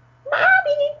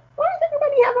 Mommy, why does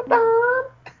everybody have a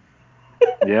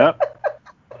Yep. bomb?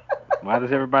 Why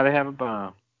does everybody have a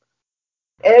bomb?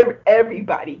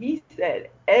 Everybody. He said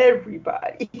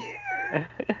everybody.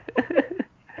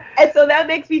 And so that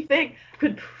makes me think,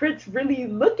 could Prince really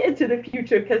look into the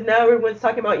future? Because now everyone's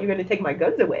talking about you're going to take my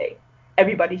guns away.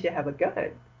 Everybody should have a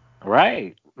gun.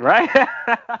 Right. Right.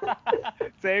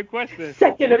 Same question.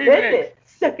 Second Remix. Amendment.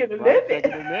 Second Right. Amendment.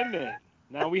 Second Amendment.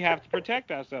 Now we have to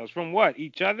protect ourselves from what?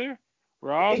 Each other?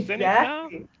 We're all cynics now?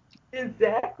 Exactly.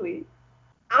 Exactly.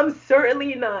 I'm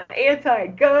certainly not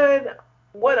anti-gun.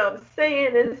 What I'm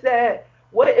saying is that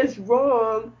what is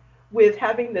wrong with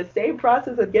having the same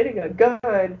process of getting a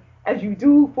gun as you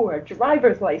do for a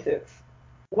driver's license?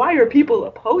 Why are people Mhm.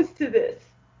 opposed to this?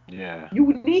 Yeah.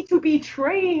 You need to be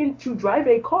trained to drive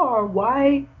a car.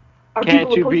 Why are Can't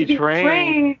people you opposed be to being trained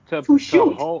trained to to to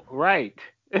shoot? hold right?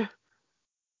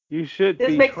 You should This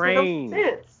be makes no trained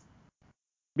sense.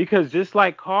 because just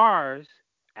like cars,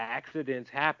 accidents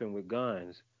happen with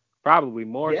guns. Probably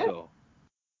more Yeah. so.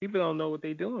 People don't know what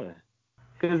they're doing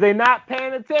because they're not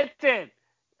paying attention.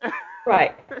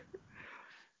 Right.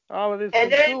 All of this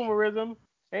And then, consumerism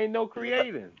ain't no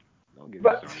creating. Don't get me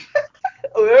but, started.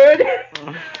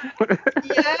 word.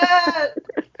 Yeah.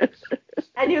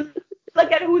 And you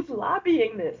look at who's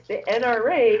lobbying this, the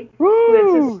NRA, who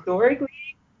has Woo! historically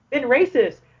been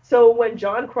racist. So when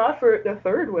John Crawford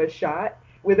III was shot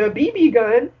with a BB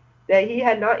gun that he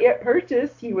had not yet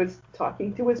purchased, he was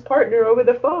talking to his partner over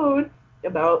the phone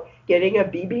about getting a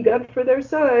BB gun for their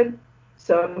son.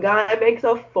 Some guy makes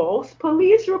a false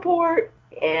police report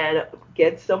and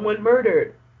gets someone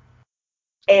murdered.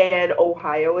 And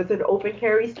Ohio is an open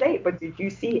carry state, but did you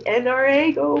see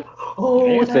NRA go, They oh,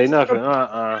 didn't say that's not nothing.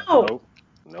 a, no,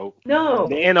 Nope. Nope.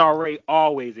 The no. NRA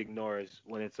always ignores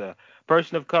when it's a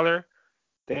person of color.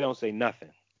 They don't say nothing.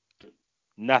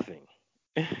 Nothing.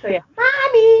 So yeah,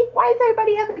 mommy, why does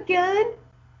everybody have a gun?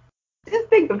 Just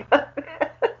think about it.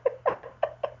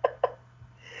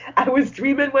 I was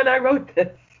dreaming when I wrote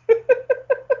this.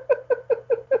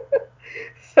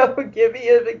 So forgive me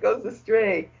if it goes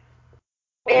astray.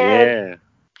 And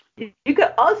Yeah. you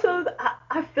could also,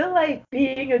 I feel like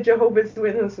being a Jehovah's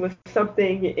Witness was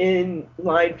something in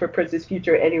line for Prince's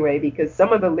future anyway, because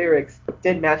some of the lyrics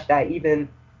did match that even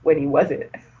when he wasn't.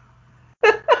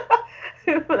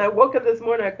 When I woke up this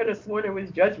morning, I could have sworn it was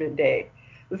Judgment Day.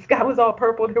 The sky was all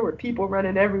purple. There were people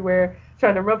running everywhere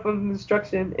trying to run from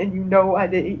destruction, and I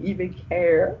didn't even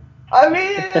care. I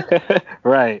mean,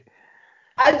 Right.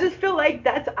 I just feel like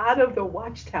that's out of the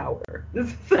Watchtower. This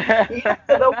is a key to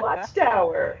the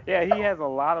Watchtower. Yeah, he has a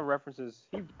lot of references.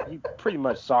 He pretty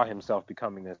much saw himself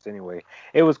becoming this anyway.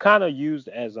 It was kind of used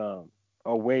as a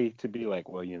way to be like,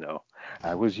 well,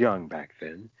 I was young back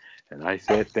then, and I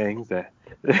said things that.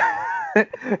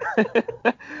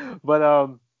 But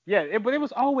yeah, but it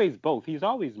was always both. He's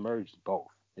always merged both.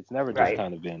 It's never just Right.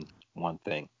 kind of been one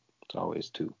thing. It's always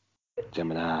two.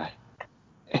 Gemini.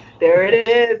 There it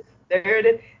is. There it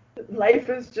is. Life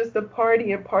is just a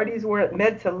party, and parties weren't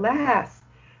meant to last.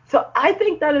 So I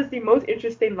think that is the most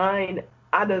interesting line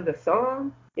out of the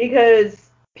song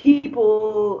because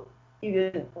people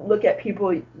even look at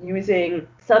people using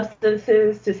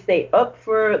substances to stay up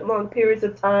for long periods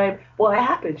of time. Well, it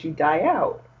happens. You die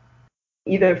out.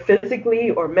 Either physically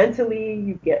or mentally,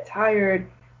 you get tired.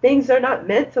 Things are not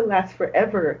meant to last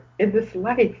forever in this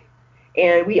life.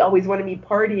 And we always want to be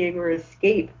partying or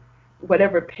escape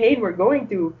whatever pain we're going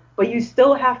through, but you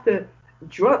still have to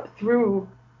jump through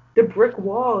the brick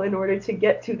wall in order to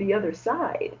get to the other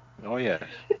side. Oh yes.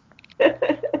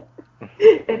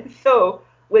 And so,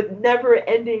 with never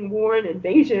ending war and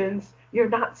invasions, you're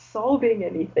not solving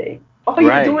anything. All you're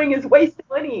Right. doing is wasting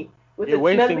money with You're the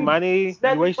wasting money. You're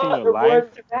smelly wasting your life.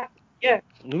 rewards. Yeah,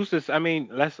 Lucis, I mean,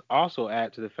 let's also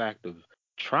add to the fact of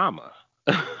trauma.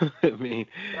 I mean,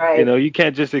 right. you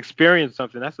can't just experience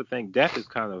something. That's the thing. Death is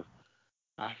kind of,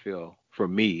 I feel, for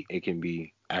me, it can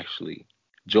be actually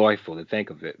joyful to think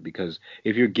of it because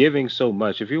if you're giving so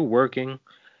much, if you're working,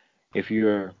 if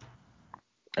you're,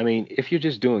 I mean, if you're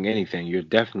just doing anything, you're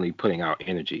definitely putting out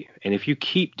energy. And if you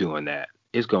keep doing that,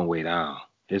 it's going to weigh down.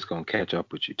 It's going to catch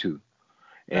up with you too.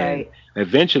 And Right.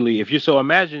 eventually, if you so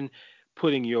imagine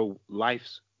putting your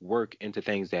life's work into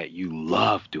things that you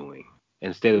love doing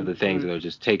instead of the things Mm-hmm. that are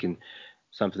just taking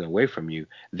something away from you,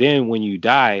 then when you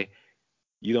die,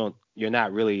 you're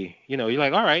not really, you're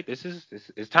like, all right, this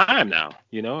is time now.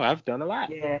 I've done a lot.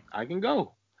 Yeah. I can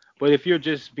go. But if you're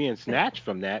just being snatched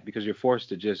from that because you're forced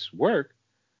to just work,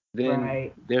 then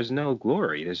Right. there's no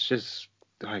glory. It's just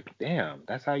like, damn,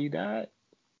 that's how you died.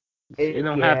 It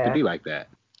don't have to Yeah. be like that.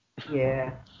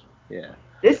 Yeah. Yeah.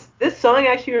 This song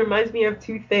actually reminds me of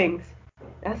two things.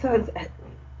 That sounds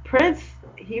Prince.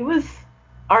 He was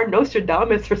our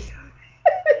Nostradamus for something.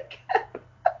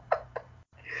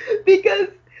 Because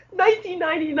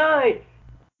 1999,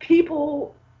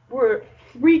 people were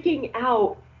freaking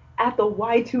out at the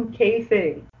Y2K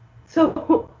thing.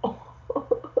 So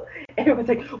everyone's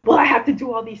like, well, I have to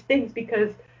do all these things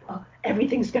because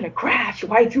everything's gonna crash.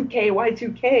 Y2K,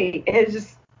 Y2K, and it's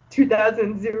just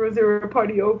 2000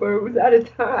 party over. It was out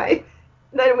of time.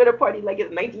 Then I'm gonna party like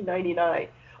it's 1999.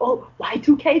 Oh,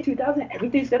 Y2K 2000,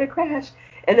 everything's gonna crash.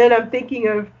 And then I'm thinking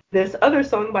of this other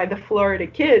song by the Florida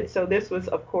Kid. So this was,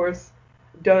 of course,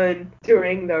 done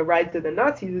during the rise of the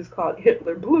Nazis. It's called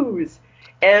Hitler Blues.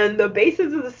 And the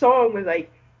basis of the song was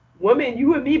like, woman,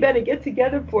 you and me better get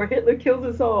together before Hitler kills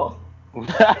us all.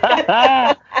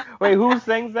 Wait, who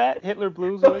sings that? Hitler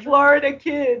Blues, The who is it? Florida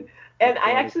Kid. The And I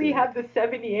Florida actually Kid. have the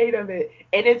 78 of it.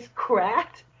 And it's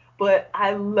cracked, but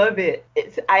I love it.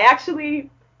 I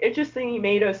actually, interesting he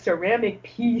made a ceramic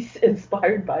piece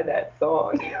inspired by that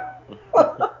song.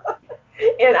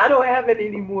 And I don't have it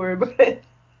anymore, but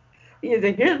he's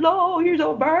like, here's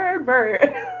a bird,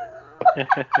 bird.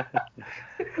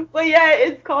 But yeah,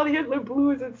 it's called Hitler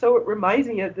Blues, and so it reminds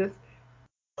me of this.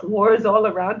 War is all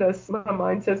around us. My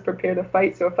mind says prepare to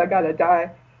fight, so if I gotta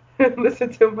die,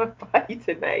 listen to my body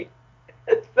tonight.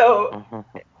 So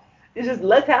it's just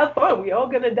let's have fun. We all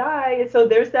gonna die. And so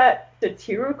there's that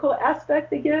satirical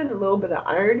aspect again, a little bit of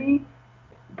irony,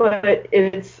 but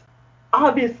it's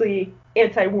obviously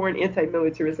anti-war and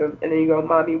anti-militarism. And then you go,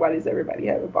 mommy, why does everybody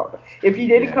have a bomb? If you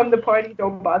didn't come to party,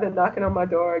 don't bother knocking on my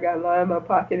door. I got a line in my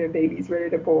pocket and baby's ready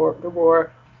to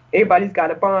roar. Everybody's got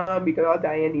a bomb. We could all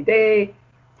die any day.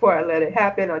 Before I let it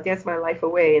happen, I'll dance my life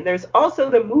away. And there's also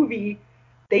the movie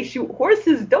They Shoot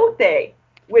Horses, Don't They?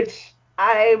 Which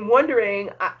I'm wondering,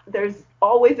 there's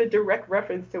always a direct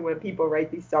reference to when people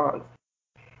write these songs.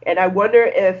 And I wonder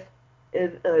if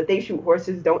They Shoot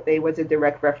Horses, Don't They was a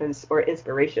direct reference or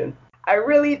inspiration. I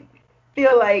really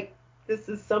feel like this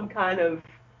is some kind of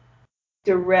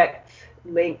direct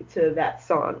link to that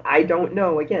song. I don't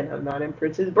know. Again, I'm not in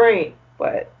Prince's brain,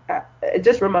 but it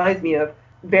just reminds me of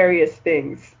various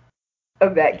things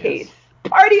of that case.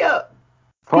 Party up!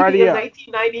 Speaking of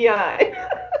 1999.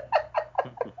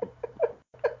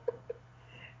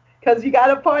 Because you got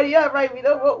to party up, right? We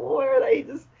don't want war.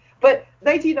 But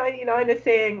 1999 is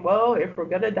saying, well, if we're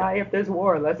going to die if there's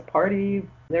war, let's party.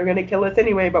 They're going to kill us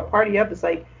anyway, but party up. It's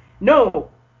like,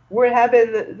 no, we're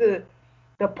having the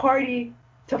party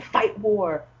to fight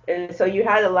war. And so you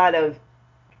had a lot of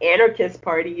anarchist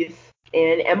parties,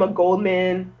 and Emma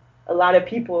Goldman, a lot of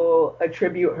people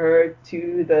attribute her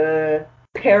to the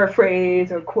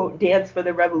paraphrase or quote dance for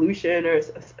the revolution or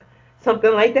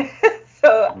something like that.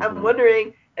 So I'm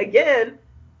wondering, again,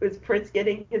 was Prince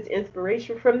getting his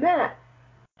inspiration from that?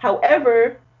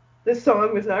 However, the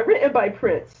song was not written by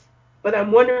Prince, but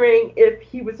I'm wondering if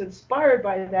he was inspired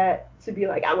by that to be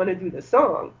like, I want to do the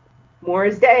song.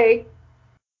 Morris Day,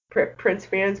 Prince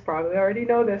fans probably already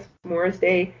know this, Morris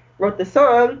Day wrote the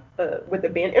song with the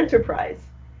band Enterprise.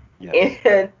 Yes.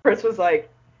 And Prince was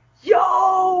like,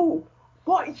 yo,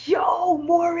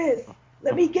 Morris,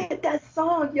 let me get that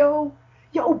song, yo,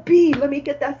 B, let me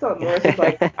get that song. Morris was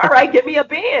like, all right, give me a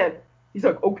band. He's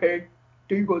like, okay,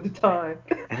 there you go, the time.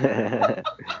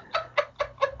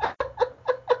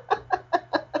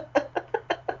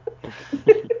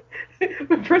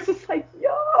 But Prince was like, yo,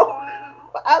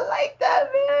 I like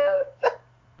that,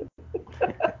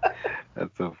 man.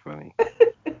 That's so funny.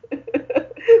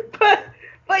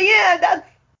 But yeah, that's,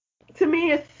 to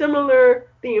me, a similar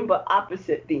theme, but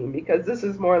opposite theme, because this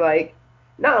is more like,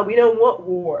 nah, we don't want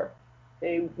war.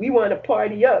 We want to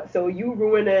party up. So you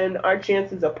ruining our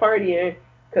chances of partying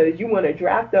because you want to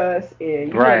draft us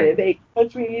and you want to invade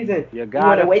countries and you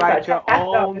want to waste fight our your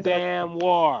own damn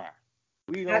war.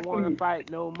 We don't want to fight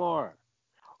no more.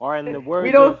 Or in the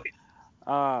words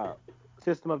of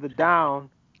System of the Down,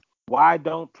 why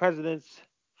don't presidents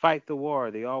fight the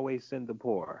war? They always send the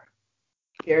poor.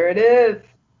 There it is.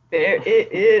 There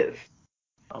it is.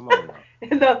 Come on now.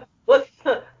 And what's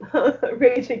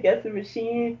Rage Against the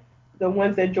Machine? The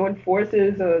ones that join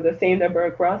forces, or the same that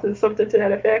burn crosses, something to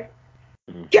that effect.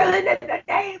 Mm-hmm. Killing in the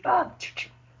name of.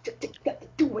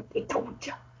 Do what they told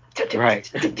you.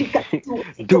 Right.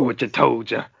 Do what you told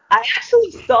you. I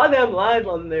actually saw them live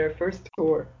on their first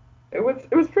tour. It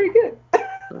was pretty good.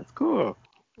 That's cool.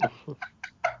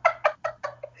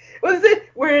 Was it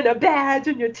wearing a badge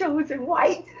and your toes in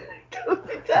white? And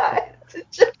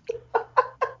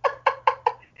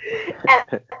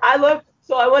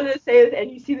I wanted to say this,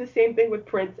 and you see the same thing with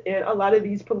Prince and a lot of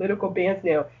these political bands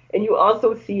now, and you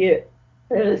also see it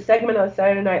in a segment on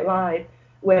Saturday Night Live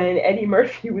when Eddie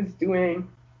Murphy was doing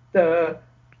the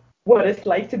What It's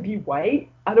Like to Be White.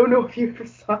 I don't know if you ever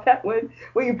saw that one,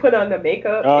 where you put on the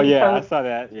makeup. Oh, yeah, I saw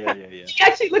that. Yeah. He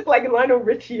actually looked like Lionel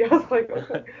Richie. I was like,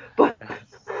 okay. But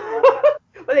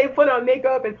they put on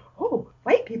makeup and,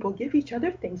 white people give each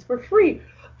other things for free.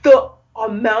 The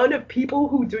amount of people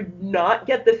who did not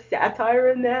get the satire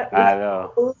in that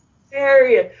was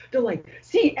hilarious. They're like,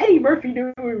 see, Eddie Murphy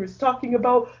knew what he was talking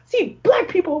about. See, black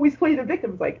people always play the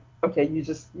victims. Like, okay, you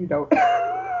don't.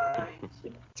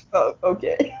 Oh,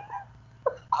 okay.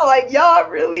 I'm like, y'all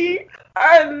really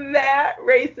are that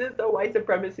racist or white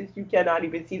supremacist? You cannot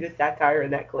even see the satire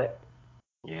in that clip.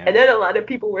 Yeah. And then a lot of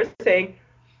people were saying,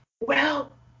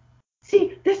 well,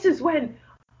 see, this is when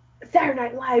Saturday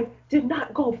Night Live did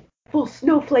not go full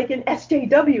snowflake and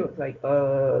SJW. It's like,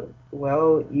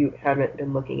 well, you haven't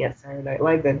been looking at Saturday Night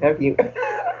Live then, have you?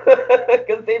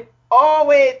 Because they've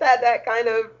always had that kind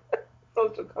of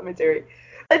social commentary.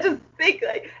 I just think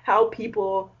like how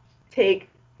people take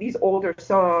these older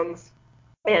songs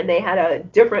and they had a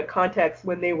different context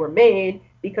when they were made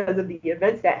because of the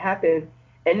events that happened.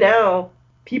 And now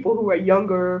people who are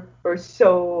younger or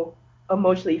so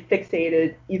emotionally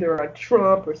fixated either on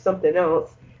Trump or something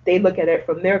else, they look at it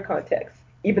from their context,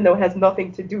 even though it has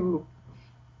nothing to do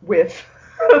with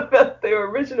the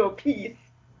original piece.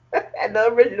 And the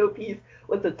original piece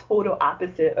was the total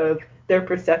opposite of their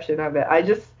perception of it.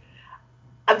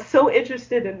 I'm so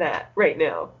interested in that right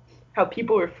now, how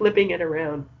people are flipping it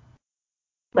around.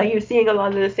 Like you're seeing a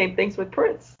lot of the same things with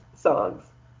Prince songs.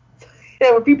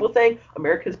 And when people saying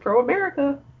America's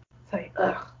pro-America, it's like,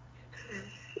 ugh.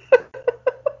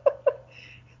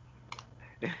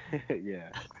 Yeah,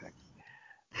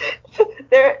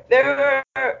 There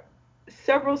are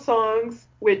several songs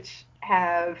which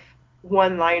have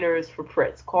one-liners for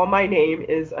Prince. Call My Name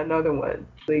is another one.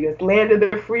 Because Land of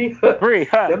the Free, free,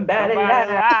 huh? somebody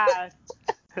Somebody lied.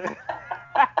 lied.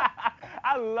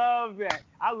 I love that.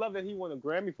 I love that he won a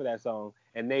Grammy for that song,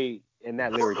 and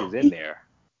that lyric is in there.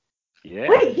 Yeah,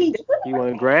 Wait, he did? he won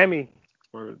a Grammy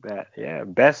for that. Yeah,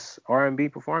 best R&B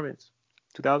performance,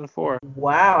 2004.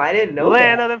 Wow, I didn't know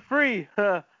Land of that. the free,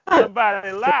 huh?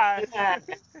 Somebody lied.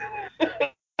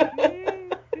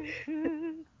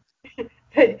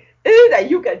 That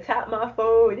you can tap my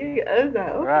phone. I was like,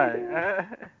 okay, dude. Right.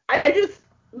 I just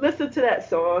listen to that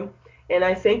song and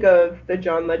I think of the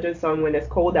John Legend song When It's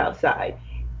Cold Outside.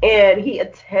 And he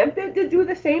attempted to do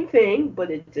the same thing, but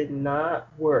it did not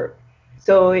work.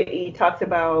 So he talks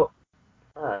about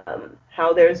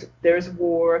how there's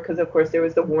war because of course there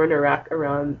was the war in Iraq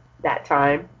around that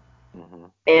time, Mm-hmm.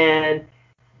 and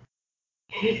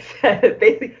he said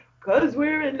basically, "Cause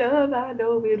we're in love, I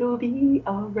know it'll be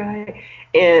alright."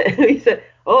 And he said,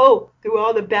 "Oh, through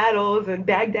all the battles in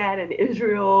Baghdad and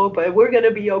Israel, but we're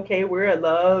gonna be okay. We're in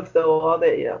love." So all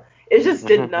that, it just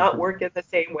did not work in the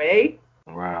same way.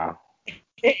 Wow.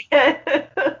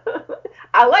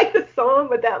 I like the song,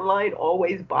 but that line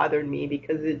always bothered me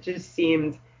because it just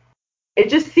seems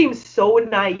so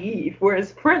naive.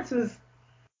 Whereas Prince was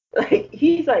like,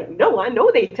 he's like, no, I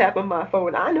know they tapping my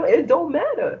phone. I know it don't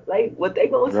matter. Like what they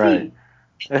gonna Right.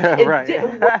 see. It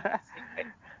didn't work. Right.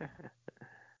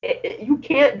 You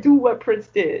can't do what Prince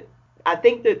did. I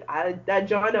think that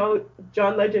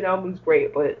John Legend album's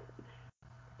great, but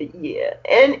yeah,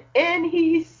 and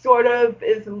he sort of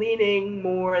is leaning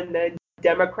more on the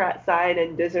Democrat side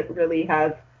and doesn't really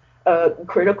have a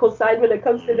critical side when it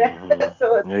comes to that.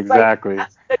 So it's like Exactly.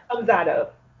 that's what it comes out of.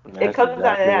 It That's comes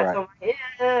out of exactly that. right. So I'm like,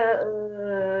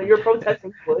 yeah, you're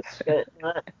protesting Bush, but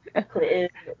not Clinton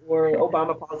or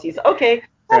Obama policies. Okay,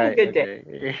 have a Right. good day.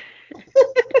 Okay.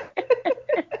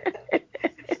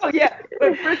 So yeah,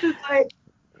 when Prince is like,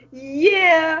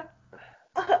 yeah,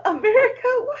 America,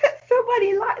 what?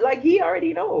 Somebody like he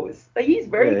already knows. Like he's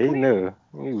very Yeah, he clear.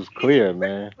 knew. He was He's clear, very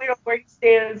man. clear on where he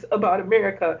stands about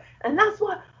America, and that's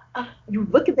what you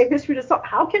look at the history of the song.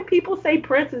 How can people say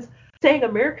Prince is saying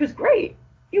America's great?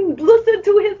 You listen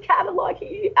to his catalog.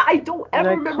 I don't ever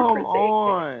Like, remember come Prince saying that.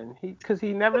 on. Because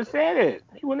he never said it.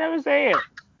 He would never say it.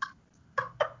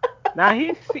 Now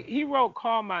he wrote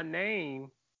 "Call My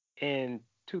Name" in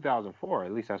 2004.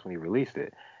 At least that's when he released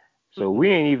it. So we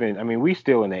Mm-hmm. ain't even. I mean, we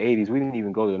still in the 80s. We didn't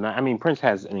even go to the. I mean, Prince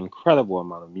has an incredible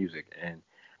amount of music, and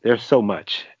there's so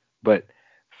much. But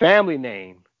 "Family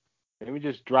Name." Let me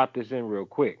just drop this in real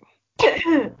quick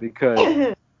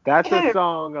because that's a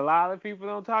song a lot of people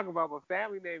don't talk about. But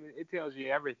 "Family Name" it tells you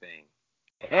everything,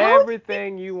 How do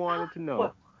everything you wanted to people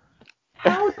know.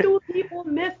 How do people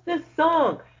miss this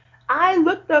song? I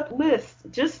looked up lists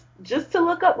just to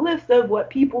look up lists of what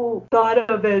people thought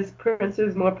of as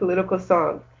Prince's more political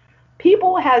songs.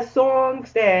 People had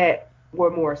songs that were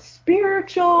more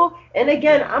spiritual, and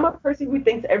again, Yeah. I'm a person who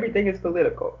thinks everything is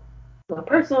political. My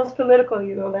personal is political,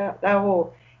 that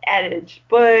whole adage.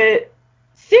 But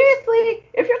seriously,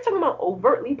 if you're talking about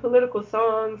overtly political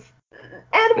songs,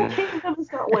 Animal Kingdom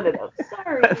is not one of them. That's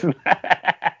Sorry.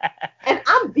 not... And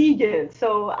I'm vegan,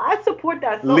 so I support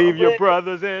that song. Leave your But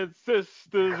brothers and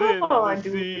sisters come in the on,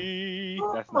 dude. sea.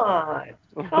 Come That's not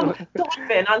on. Come on.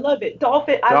 Dolphin, I love it.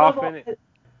 Dolphin, I love all Dolphin. that.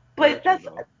 But Spiritual that's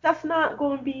though. that's not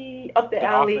going to be up the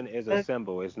alley. Dolphin is a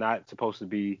symbol. It's not supposed to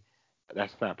be.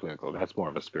 That's not political. That's more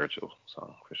of a spiritual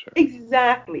song for sure.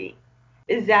 Exactly.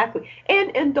 Exactly.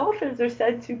 And dolphins are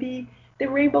said to be the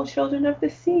rainbow children of the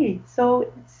sea.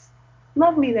 So it's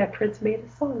lovely that Prince made a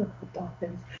song about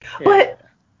dolphins. Yeah. But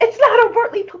it's not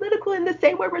overtly political in the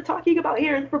same way we're talking about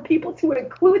here. And for people to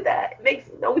include that makes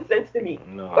no sense to me,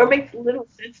 or No. makes little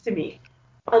sense to me,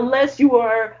 unless you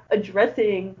are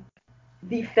addressing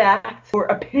the fact or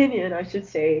opinion, I should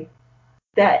say,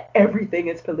 that everything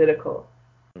is political.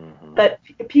 Mm-hmm. But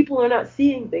people are not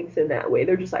seeing things in that way.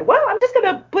 They're just like, well, I'm just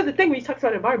gonna put the thing where he talks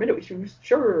about environmental issues.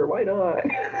 Sure, why not?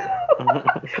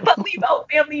 But leave out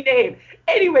family name.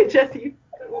 Anyway, Jesse.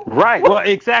 Right. Well, What?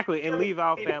 exactly. And leave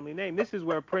out family name. This is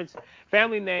where Prince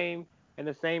family name and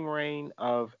the same reign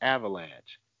of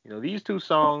Avalanche. These two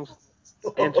songs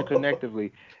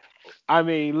interconnectively. I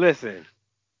mean, listen,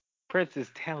 Prince is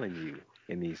telling you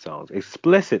in these songs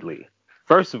explicitly.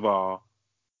 First of all,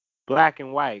 black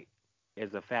and white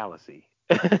is a fallacy.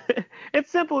 It's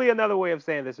simply another way of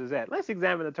saying this is that. Let's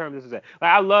examine the term this is that.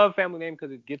 Like, I love family name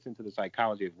because it gets into the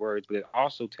psychology of words, but it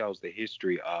also tells the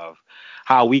history of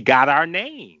how we got our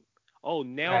name. Oh, Right.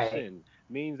 Nelson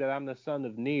means that I'm the son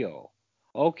of Neil.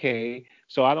 Okay,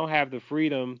 so I don't have the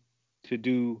freedom to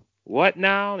do what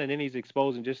now? And then he's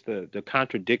exposing just the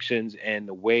contradictions and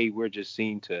the way we're just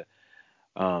seen to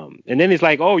and then it's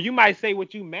like, oh, you might say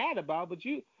what you mad about, but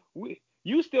you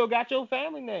still got your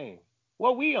family name.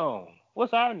 What we own?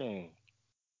 What's our name?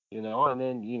 And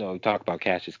then you talk about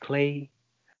Cassius Clay.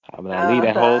 I mean, I leave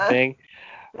that whole Uh-huh. thing.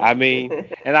 I mean,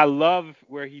 and I love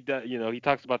where he does. He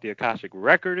talks about the Akashic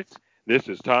records. This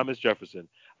is Thomas Jefferson.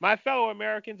 My fellow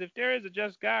Americans, if there is a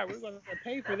just God, we're going to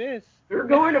pay for this. You're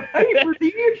going to pay for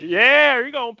these. Yeah,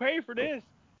 you're going to pay for this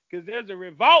because there's a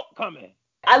revolt coming.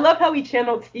 I love how he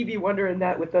channeled Stevie Wonder in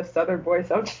that with a southern voice.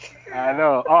 I'm just... I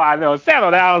know. Oh, I know.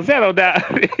 Settle down. Settle down.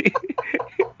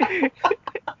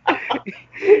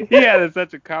 He had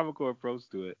such a comical approach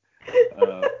to it.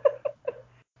 Uh,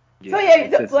 So yeah, yeah,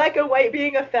 it's the just black and white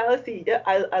being a fallacy.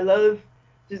 I love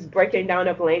just breaking down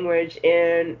of language,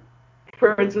 and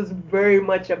Prince was very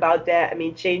much about that. I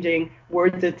mean, changing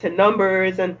words into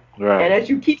numbers, and right. as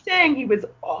you keep saying, he was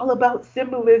all about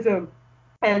symbolism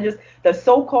and just the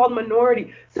so-called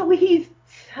minority. So he's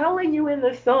telling you in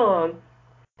the song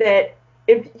that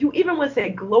if you even want to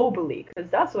say globally, because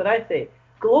that's what I say,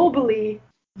 Mm-hmm. globally,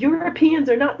 Europeans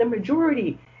are not the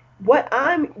majority. What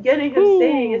I'm getting him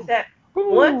saying is Whoo, that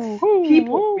once whoo, whoo,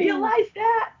 people whoo. realize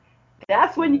that,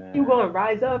 that's when you're Man, going to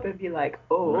rise up and be like,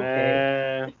 oh, okay.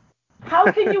 man.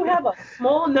 How can you have a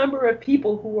small number of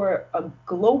people who are a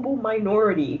global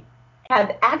minority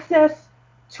have access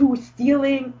to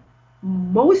stealing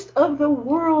most of the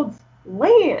world's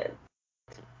land?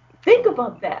 Think Come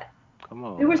about on, that. come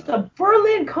There on was now. the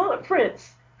Berlin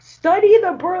Conference. Study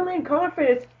the Berlin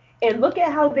Conference and look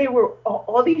at how they were,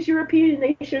 all these European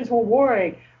nations were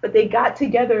warring, but they got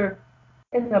together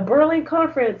in the Berlin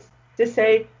Conference to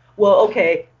say, well,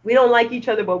 okay, we don't like each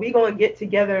other, but we're going to get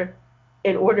together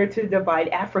in order to divide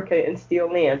Africa and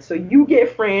steal land. So you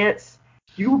get France,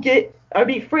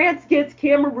 France gets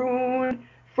Cameroon,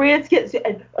 France gets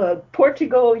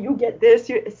Portugal, you get this.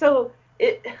 So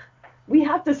we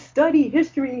have to study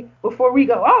history before we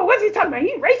go, oh, what's he talking about?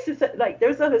 He racist. Like,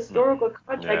 there's a Mm, historical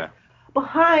context yeah.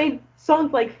 behind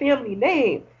songs like Family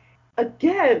Name.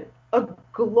 Again, a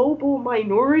global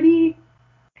minority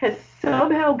has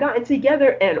somehow gotten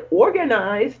together and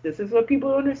organized. This is what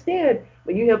people understand.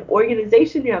 When you have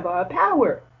organization, you have a lot of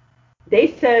power. They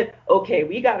said, okay,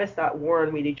 we got to stop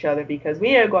warring with each other because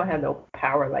we ain't going to have no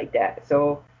power like that.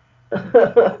 So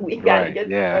we got to Right. get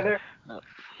Yeah. together.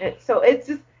 And so it's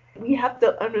just, we have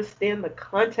to understand the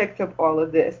context of all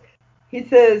of this. He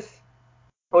says,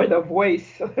 or the voice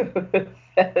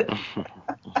says,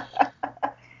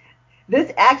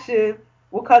 this action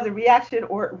will cause a reaction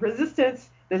or resistance.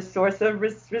 The source of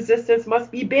resistance must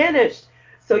be banished.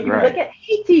 So you look Right. at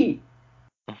Haiti.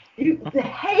 The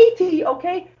Haiti,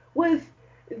 okay, was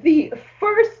the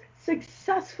first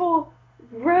successful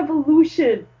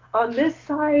revolution on this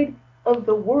side of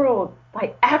the world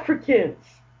by Africans.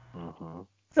 Mm-hmm.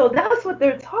 So that's what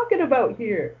they're talking about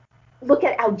here. Look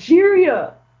at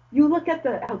Algeria. You look at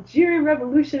the Algerian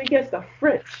Revolution against the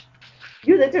French.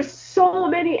 There's so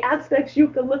many aspects you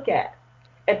can look at,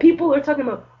 and people are talking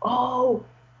about,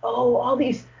 all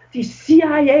these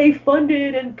CIA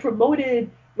funded and promoted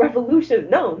revolutions.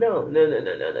 No, no, no, no,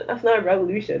 no, no, no. That's not a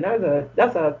revolution.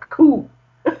 That's a coup.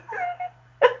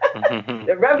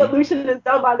 The revolution is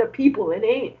done by the people. It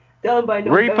ain't done by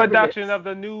no Reproduction governments. of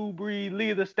the new breed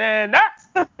leader stand up.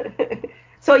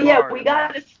 So yeah, we Bars.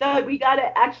 gotta study. We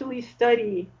gotta actually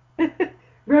study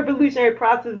revolutionary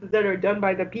processes that are done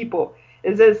by the people.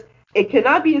 It says it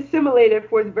cannot be assimilated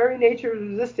for its very nature of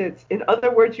resistance. In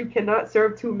other words, you cannot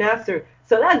serve two masters.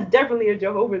 So that's definitely a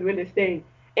Jehovah's Witness thing.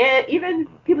 And even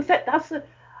people said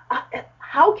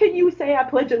how can you say I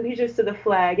pledge allegiance to the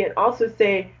flag and also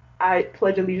say I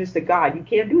pledge allegiance to God? You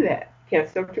can't do that. You can't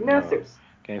serve two No. masters.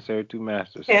 Can't serve two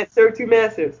masters. Can't serve two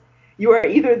masters. You are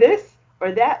either this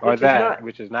or that, Or which is that, not.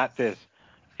 which is not this.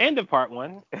 End of part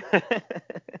one.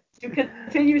 to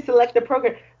continue to select the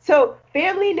program. So,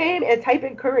 family name and type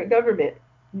in current government.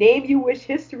 Name you wish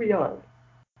history on.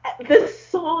 This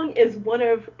song is one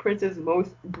of Prince's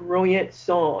most brilliant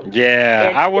songs, Yeah, and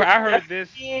it's I heard this.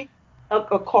 definitely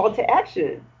a call to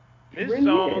action. It This really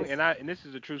song, is. and this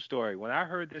is a true story. When I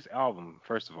heard this album,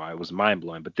 first of all, it was mind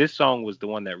blowing. But this song was the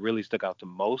one that really stuck out to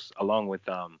most, along with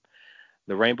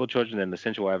the Rainbow Children and the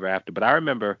Sensual Ever After. But I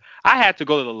remember I had to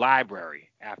go to the library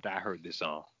after I heard this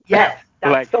song. Yes,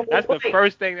 that's Like the whole that's the point.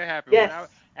 first thing that happened when Yes. I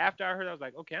after I heard it, I was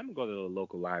like, okay, I'm gonna go to the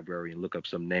local library and look up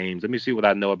some names. Let me see what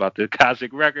I know about the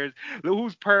Cosmic Records.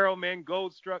 Who's Pearl Man,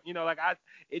 Goldstruck, like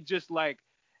it just like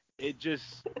it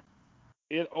just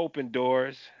it opened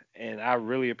doors, and I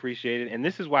really appreciate it. And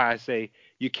this is why I say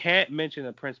you can't mention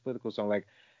a Prince political song. Like,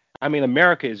 I mean,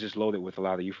 America is just loaded with a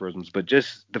lot of euphemisms, but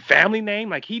just the family name,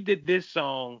 like he did this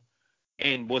song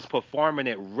and was performing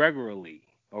it regularly,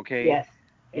 okay? Yes.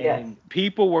 Yes. And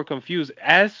people were confused,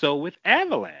 as so with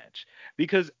Avalanche,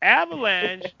 because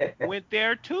Avalanche went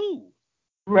there too.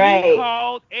 He Right.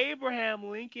 called Abraham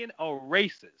Lincoln a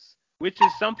racist, which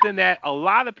is something that a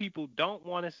lot of people don't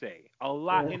want to say. A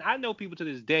lot, Yeah. and I know people to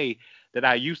this day that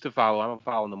I used to follow. I don't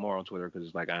follow them more on Twitter because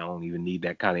it's like I don't even need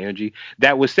that kind of energy.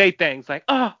 That would say things like,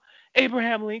 "Oh,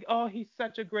 Abraham Lincoln, oh, he's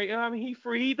such a great. I mean, he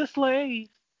freed the slaves."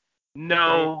 Right.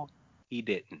 No, he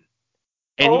didn't,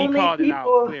 and he Only called it out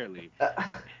people. clearly. Uh,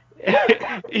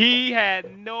 He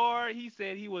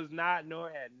said he was not, nor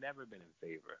had never been in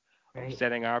favor of right.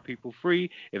 setting our people free.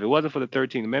 If it wasn't for the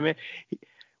 13th Amendment,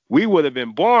 we would have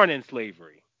been born in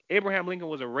slavery. Abraham Lincoln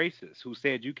was a racist who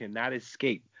said you cannot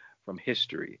escape from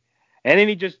history. And then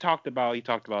he talked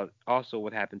about also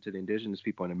what happened to the indigenous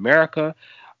people in America.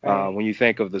 Right. When you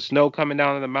think of the snow coming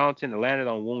down on the mountain, it landed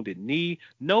on Wounded Knee.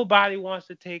 Nobody wants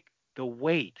to take the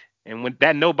weight. And when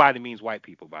that nobody means white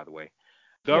people, by the way,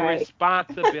 the Right.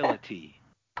 responsibility.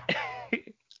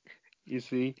 You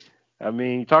see, I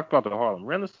mean, you talked about the Harlem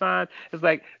Renaissance. It's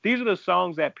like these are the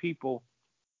songs that people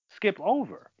skip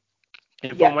over.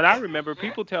 And from Yes. what I remember,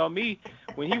 people tell me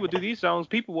when he would do these songs,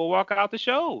 people will walk out the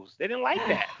shows. They didn't like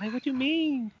that. Like, what you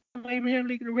mean? Abraham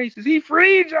Lincoln the racist. He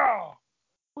freed y'all.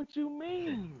 What you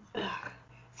mean?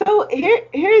 So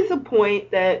here's a point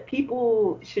that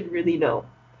people should really know.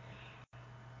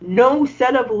 No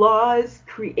set of laws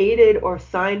created or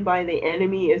signed by the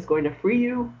enemy is going to free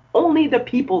you. Only the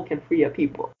people can free a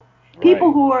people. People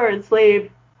Right. who are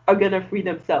enslaved are going to free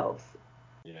themselves.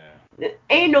 Yeah.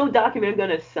 Ain't no document going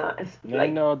to sign. Ain't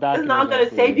Like, no it's document not gonna going to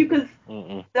free save you. you because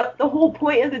Mm-mm. the whole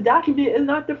point of the document is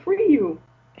not to free you.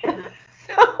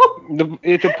 So,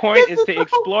 The point this is is to the whole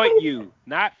exploit point. you,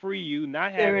 not free you,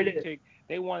 not have There it you is. take.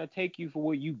 They want to take you for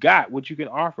what you got, what you can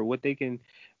offer, what they can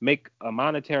make a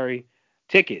monetary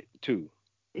ticket to.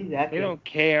 They Exactly. don't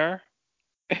care.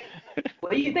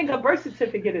 What do you think a birth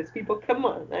certificate is? People, come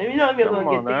on. I mean, I'm Come gonna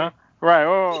on get deep. now. Right.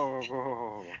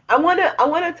 Oh. I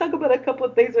wanna talk about a couple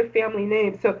of things with family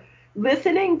names. So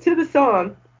listening to the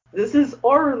song, this is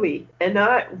orally and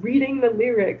not reading the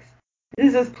lyrics.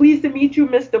 This is pleased to meet you,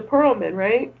 Mr. Perlman,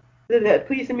 right?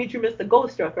 Pleased to meet you, Mr.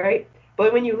 Goldstruck, right?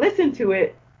 But when you listen to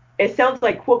it, it sounds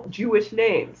like quote Jewish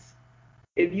names.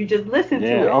 If you just listen to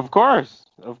Yeah. it. Of course.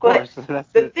 Of But course.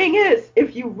 That's the it. thing is,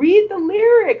 if you read the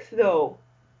lyrics though,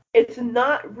 it's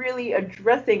not really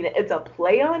addressing it. It's a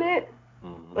play on it,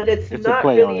 but it's It's a not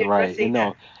play on really it, right? addressing And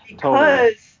that no, totally.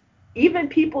 because even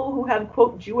people who have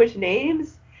quote Jewish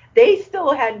names, they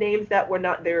still had names that were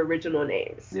not their original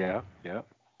names. Yeah. Yeah.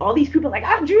 All these people like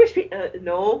I'm Jewish people,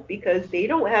 no, because they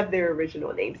don't have their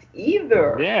original names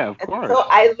either. Yeah. Of And so course.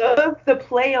 I love the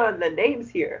play on the names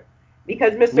here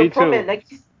because Mr. Me too. Perlman, like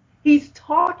he's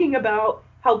talking about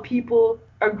how people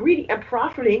are greedy and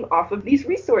profiting off of these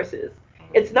resources.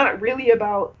 It's Mhm. not really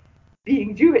about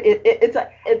being Jewish.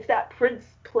 It's that Prince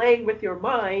playing with your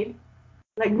mind.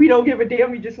 Like we don't give a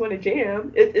damn, we just want to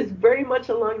jam. It's very much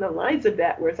along the lines of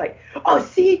that, where it's like, oh,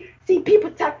 see, people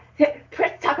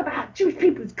Prince talk about how Jewish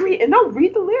people is greedy, and don't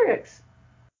read the lyrics.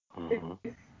 Mhm.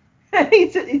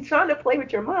 He's trying to play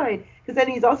with your mind, because then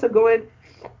he's also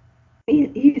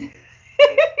he's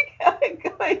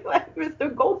going like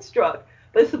Mr. Goldstruck,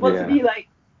 but it's supposed to Yeah. be like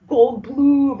gold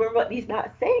blue, but he's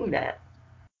not saying that.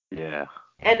 Yeah.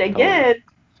 And Totally. again,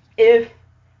 if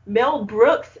Mel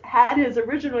Brooks had his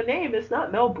original name, it's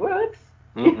not Mel Brooks.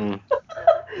 Mm-mm.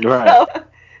 Right. so,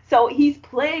 so he's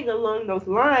playing along those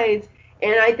lines,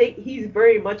 and I think he's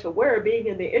very much aware, being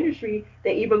in the industry,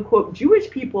 that even quote Jewish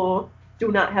people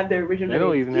do not have their original They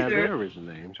don't names even have either. their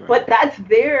original names, right? But that's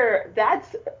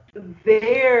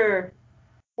their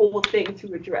whole thing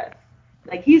to address.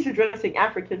 Like he's addressing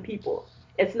African people.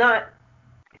 It's not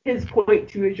his point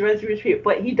to address Jewish people,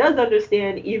 but he does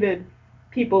understand even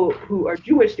people who are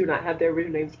Jewish do not have their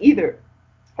original names either.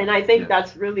 And I think Yes.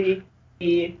 that's really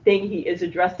the thing he is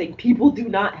addressing. People do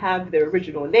not have their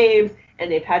original names,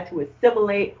 and they've had to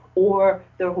assimilate, or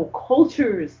their whole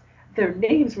cultures, their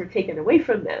names were taken away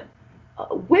from them.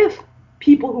 With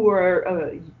people who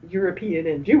are European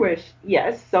and Jewish,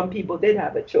 yes, some people did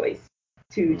have a choice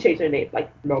to change their name,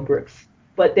 like Mel Brooks.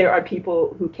 But there are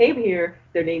people who came here,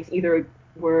 their names either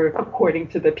were, according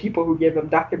to the people who gave them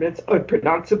documents,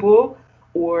 unpronounceable,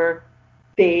 or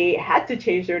they had to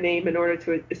change their name in order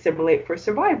to assimilate for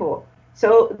survival.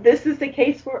 So this is the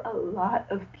case for a lot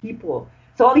of people.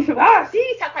 So all these people,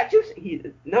 see,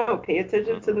 no, pay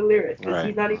attention to the lyrics, because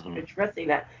he's Right. not even addressing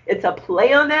that. It's a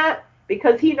play on that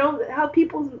because he knows how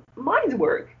people's minds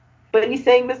work. But he's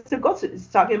saying Mr. Ghost is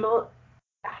talking about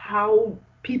how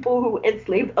people who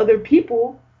enslaved other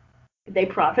people, they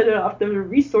profited off the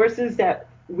resources that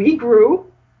we grew,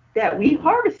 that we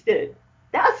harvested.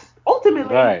 That's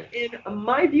ultimately, Right. in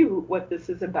my view, what this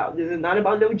is about. This is not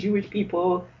about no Jewish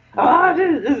people.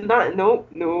 This is not,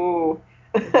 no.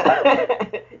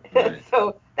 Right.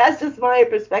 So that's just my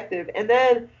perspective. And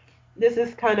then this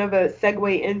is kind of a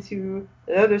segue into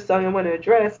the other song I want to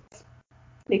address,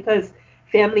 because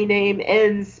family name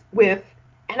ends with,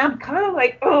 and I'm kind of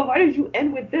like, oh, why did you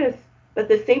end with this? But at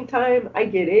the same time, I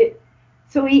get it.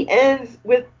 So he ends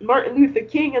with Martin Luther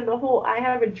King and the whole I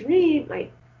Have a Dream.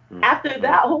 Like, after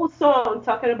that whole song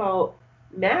talking about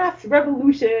mass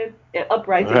revolution and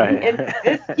uprising, he ends with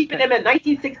this, keeping them at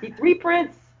 1963,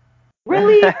 Prince?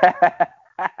 Really?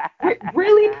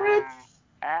 Really, Prince?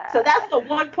 So that's the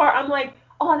one part I'm like,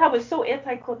 oh, that was so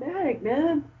anticlimactic,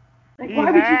 man. Like, He why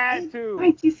would you had end to,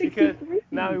 because 1963?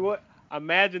 now what?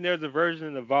 Imagine there's a version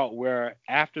in the vault where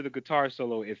after the guitar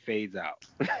solo it fades out,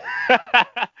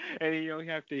 and you only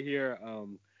have to hear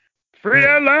 "Free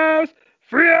at last,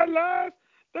 free at last,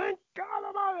 thank God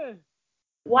about it."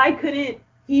 Why couldn't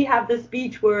he have the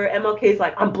speech where MLK is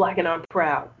like, I'm black and I'm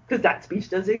proud? Because that speech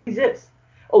doesn't exist.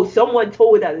 Oh, someone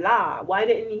told a lie. Why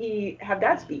didn't he have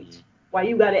that speech? Why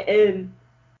you gotta end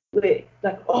with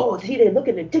like, oh, see, they look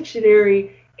in the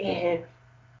dictionary and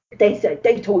they said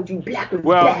they told you black was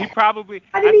Well, he bad. probably.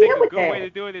 Why I didn't he think end a with good way to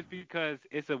that? do it is because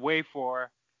it's a way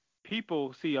for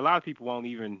people. See, a lot of people won't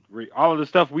even all of the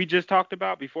stuff we just talked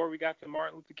about before we got to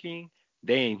Martin Luther King.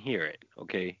 They ain't hear it.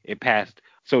 Okay, it passed.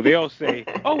 So they'll say,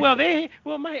 "Oh well,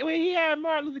 he had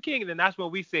Martin Luther King," and then that's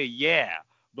when we say, "Yeah."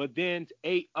 But then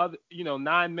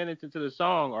 9 minutes into the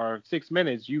song or 6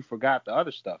 minutes, you forgot the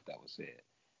other stuff that was said.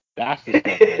 That's the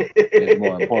stuff that is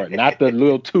more important, not the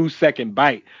little 2 second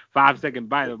bite, 5 second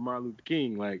bite of Martin Luther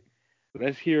King. Like,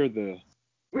 let's hear the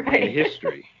Right.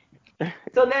 history.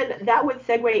 So then that would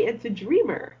segue into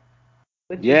Dreamer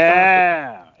with your song.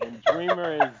 Yeah, and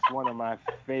Dreamer is one of my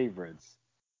favorites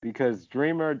because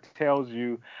Dreamer tells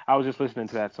you. I was just listening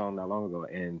to that song not long ago,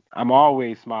 and I'm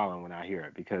always smiling when I hear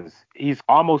it because he's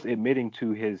almost admitting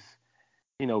to his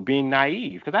being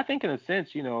naive. Because I think, in a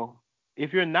sense,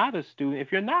 if you're not a student,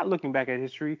 if you're not looking back at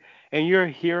history and you're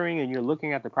hearing and you're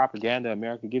looking at the propaganda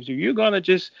America gives you, you're going to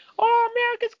just, oh,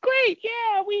 America's great.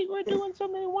 Yeah, we're doing so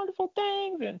many wonderful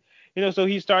things. And, so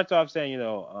he starts off saying,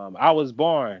 I was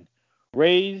born,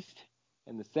 raised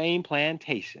in the same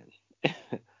plantation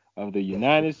of the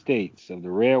United States of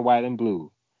the red, white, and blue.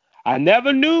 I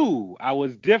never knew I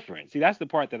was different. See, that's the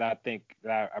part that I think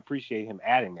that I appreciate him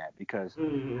adding that because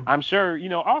Mm. I'm sure,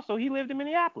 also he lived in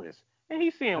Minneapolis and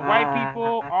he's seeing white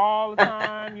people Ah. all the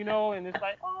time, and it's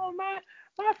like, oh my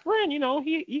friend,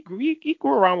 he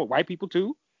grew around with white people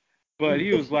too, but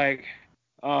he was like,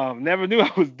 never knew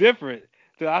I was different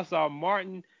till I saw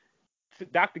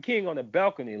Dr. King on the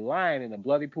balcony lying in a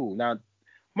bloody pool. Now,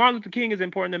 Martin Luther King is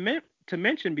important to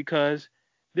mention because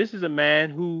this is a man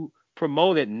who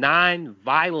promoted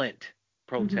non-violent Mhm.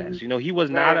 protests. He was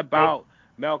not Right. about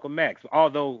Malcolm X,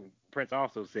 although Prince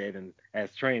also said, and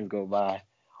as trains go by,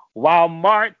 while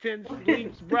Martin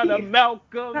sleeps, brother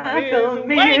Malcolm is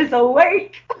Malcolm is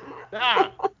awake. awake.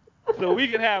 Ah, so we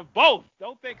can have both.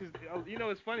 Don't think, because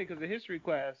it's funny because the history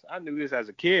class, I knew this as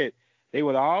a kid. They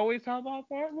would always talk about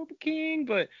Martin Luther King,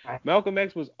 but Right. Malcolm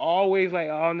X was always like,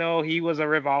 oh no, he was a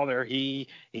revolter. He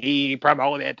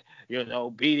promoted,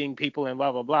 beating people and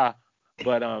blah blah blah.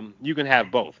 But you can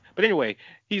have both. But anyway,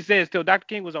 he says till Dr.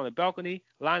 King was on the balcony,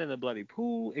 lying in a bloody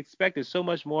pool, expected so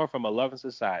much more from a loving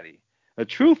society. A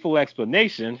truthful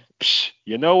explanation. Psh,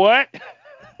 you know what?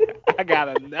 I got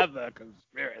another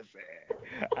conspiracy.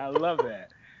 I love that.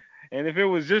 And if it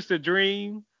was just a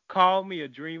dream, call me a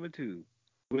dreamer too.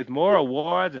 With more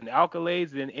awards and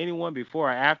accolades than anyone before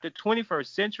or after,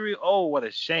 21st century, oh, what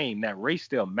a shame that race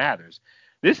still matters.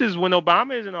 This is when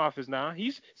Obama is in office now.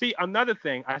 See another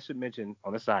thing I should mention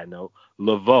on a side note.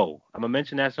 Laveau. I'm gonna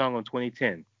mention that song on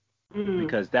 2010 Mm.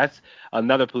 because that's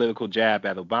another political jab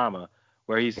at Obama,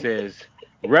 where he says,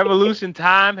 "Revolution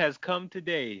time has come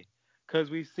today, because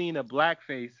we've seen a black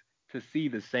face to see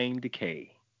the same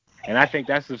decay." And I think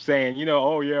that's the saying,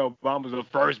 oh yeah, Obama's the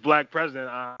first black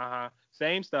president.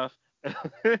 Same stuff.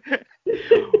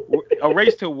 A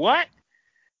race to what?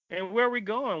 And where are we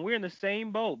going? We're in the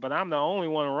same boat, but I'm the only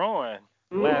one rowing.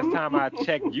 Last time I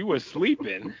checked, you were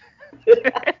sleeping.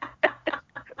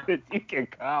 You can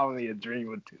call me a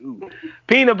dreamer too.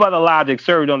 Peanut butter logic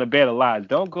served on a bed of lies.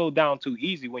 Don't go down too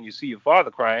easy when you see your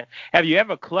father crying. Have you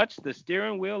ever clutched the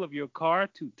steering wheel of your car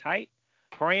too tight,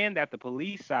 praying that the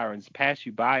police sirens pass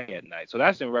you by at night? So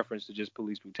that's in reference to just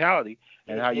police brutality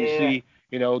and how you Yeah. see,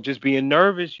 just being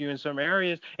nervous. You're in some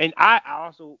areas. And I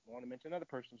also want to mention another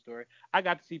personal story. I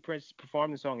got to see Prince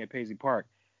perform the song at Paisley Park.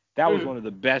 That was Mm. one of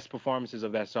the best performances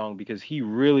of that song because he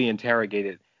really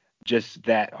interrogated just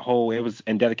that whole. It was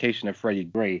in dedication of Freddie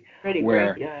Gray, Pretty great.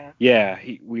 where Yeah. yeah,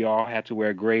 we all had to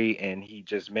wear gray, and he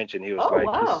just mentioned he was Oh like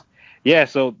wow. this. Yeah,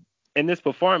 so in this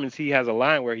performance, he has a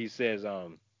line where he says,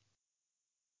 have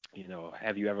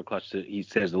you ever clutched it? He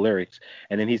says the lyrics,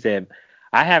 and then he said,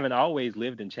 I haven't always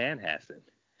lived in Chanhassen.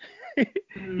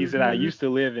 He said, I Hmm. used to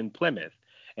live in Plymouth.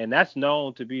 And that's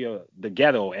known to be the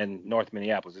ghetto in North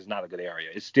Minneapolis. It's not a good area.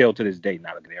 It's still to this day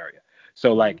not a good area.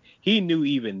 So like he knew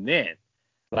even then,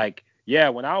 like, yeah,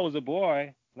 when I was a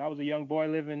boy, when I was a young boy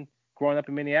growing up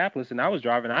in Minneapolis and I was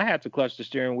driving, I had to clutch the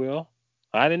steering wheel.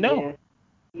 I didn't know,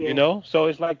 Yeah. Yeah. So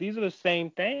it's like these are the same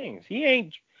things. He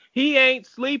ain't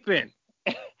sleeping.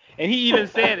 And he even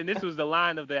said, and this was the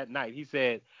line of that night, he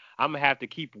said, I'm gonna have to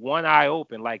keep one eye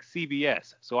open like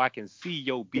CBS so I can see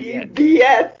your BS.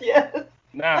 BS. Yes.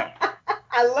 Nah.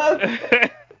 I love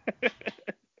it.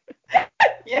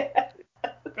 Yeah.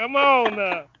 Come on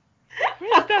now.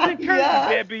 Prince doesn't curse. He Yes.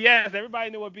 said BS. Everybody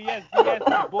knew what BS.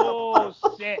 BS is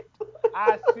bullshit.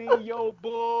 I see your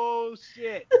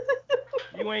bullshit.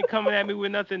 You ain't coming at me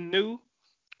with nothing new.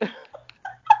 Yeah.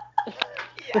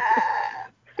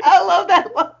 I love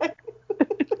that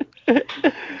line.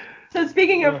 So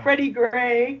speaking of Freddie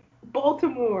Gray,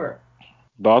 Baltimore.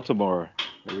 Baltimore.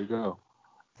 There we go.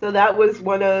 So that was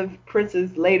one of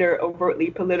Prince's later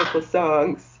overtly political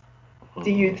songs.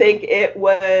 Do you Mhm. think it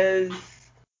was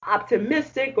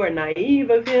optimistic or naive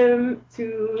of him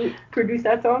to produce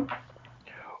that song?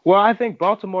 Well, I think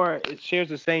Baltimore it shares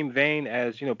the same vein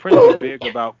as Prince was big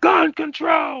about gun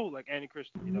control, like Annie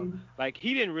Christian. Mhm. Like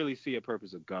he didn't really see a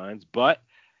purpose of guns, but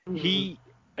Mhm. he,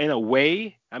 in a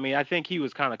way, I mean, I think he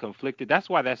was kind of conflicted. That's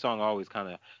why that song always kind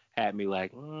of had me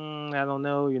like, I don't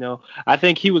know. I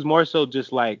think he was more so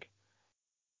just like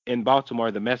in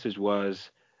Baltimore. The message was,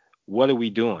 what are we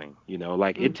doing?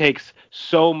 Like it Mhm. takes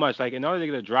so much. Like in order to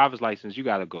get a driver's license, you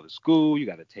got to go to school, you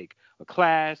got to take a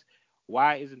class.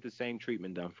 Why isn't the same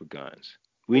treatment done for guns?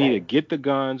 We need to Right. get the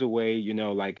guns away.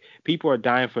 Like people are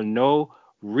dying for no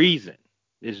reason.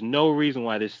 There's no reason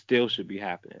why this still should be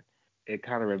happening. It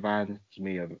kind of reminds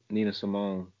me of Nina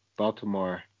Simone,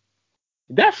 Baltimore.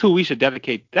 That's who we should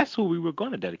dedicate. That's who we were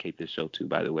going to dedicate this show to,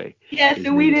 by the way, Yes, is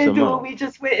and we Nina didn't do it. Simone. We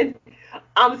just went and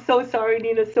I'm so sorry,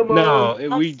 Nina Simone. No,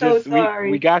 I'm we so just we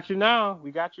sorry. got you now.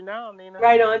 We got you now, Nina.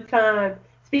 Right on time.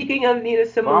 Speaking of Nina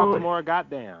Simone, Baltimore,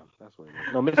 goddamn. That's what it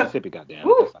is. No, Mississippi, goddamn, but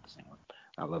woo, that's not the same one.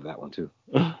 I love that one too.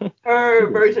 She her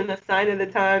was. version of Sign of the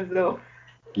Times, though.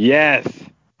 Yes.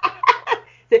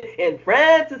 In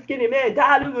France, a skinny man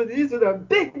died of these are the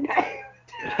big names.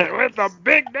 With a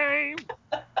big name.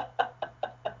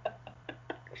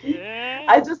 Yeah.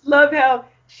 I just love how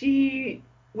she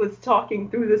was talking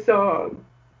through the song.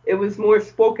 It was more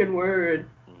spoken word.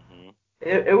 Hmm.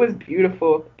 It was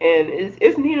beautiful, and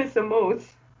it's Nina Simone.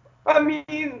 I mean,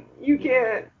 Yeah. you You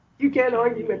can't can't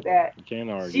argue really. with that. You can't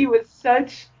She argue. was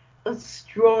such a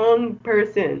strong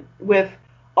person with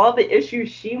all the issues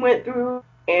she went through,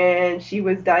 and she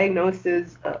was diagnosed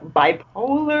as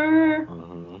bipolar.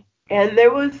 Hmm. And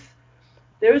there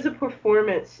was a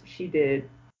performance she did,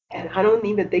 and I don't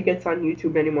even think it's on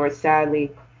YouTube anymore,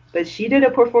 sadly. But she did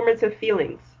a performance of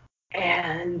Feelings,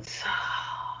 and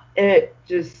it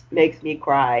just makes me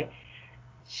cry.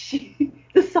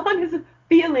 The song is a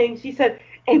feeling. She said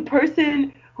the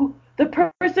person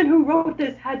who wrote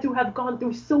this had to have gone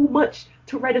through so much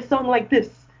to write a song like this.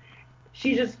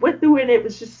 She just went through it. And it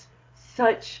was just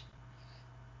such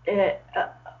a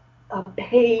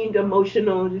pained,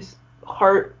 emotional, just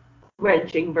heart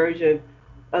wrenching version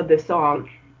of the song.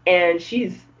 And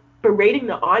she's berating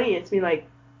the audience, being like,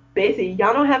 basically,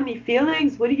 y'all don't have any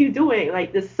feelings? What are you doing?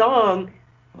 Like, this song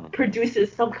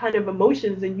produces some kind of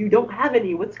emotions and you don't have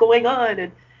any. What's going on?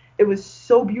 And it was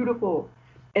so beautiful.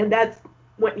 And that's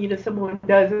what Nina Simone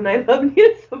does. And I love Nina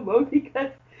Simone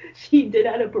because she did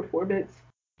at a performance.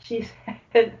 She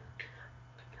said,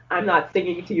 I'm not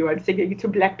singing to you, I'm singing to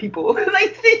black people.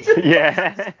 Like, she just,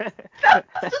 Yeah.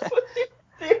 that's just what she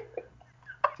did.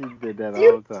 She did that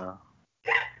all the time.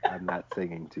 I'm not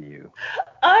singing to you.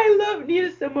 I love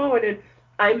Nina Simone, and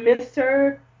I missed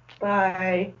her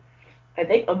by, I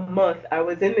think, a month. I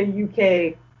was in the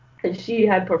UK, and she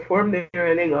had performed there,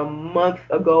 I think, a month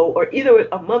ago, or either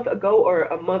a month ago or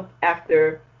a month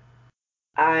after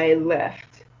I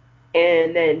left.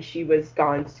 And then she was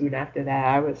gone soon after that.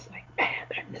 I was like, man,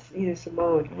 I miss Nina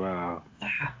Simone. Wow.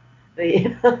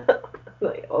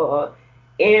 Like, oh.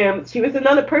 And she was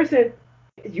another person.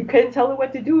 You couldn't tell her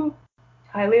what to do.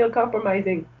 Highly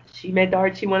uncompromising. She made the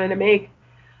art she wanted to make.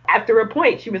 After a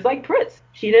point, she was like Prince.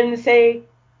 She didn't say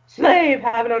slave,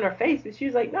 have it on her face, but she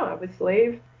was like, no, I was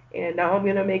slave, and now I'm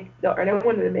gonna make the art I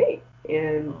wanted to make.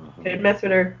 And couldn't mess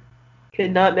with her.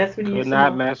 Could not mess with Nina Could not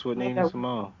Simone. mess with Nina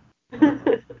Simone.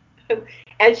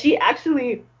 And she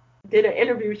actually did an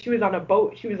interview. She was on a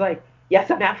boat. She was like,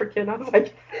 yes, I'm African. I was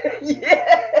like,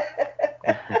 yeah.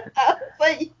 I was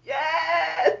like,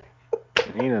 yes.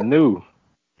 Nina knew.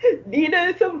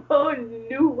 Nina Simone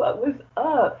knew what was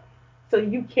up. So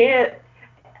you can't.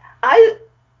 I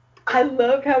I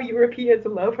love how Europeans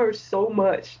love her so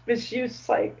much, but she was just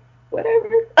like, whatever.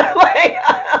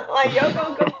 like y'all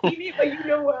gonna go see me, but you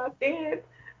know where I stand.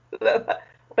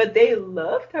 But they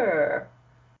loved her,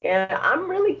 and I'm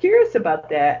really curious about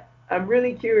that. I'm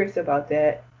really curious about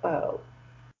that.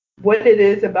 What it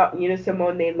is about Nina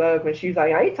Simone they love, and she's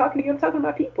like, I ain't talking to you, I'm talking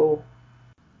about people.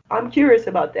 I'm curious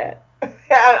about that.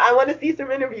 I want to see some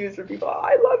interviews for people.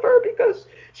 I love her because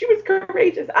she was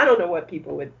courageous. I don't know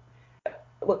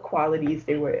what qualities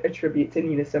they would attribute to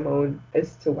Nina Simone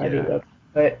as to why they love her,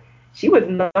 but she was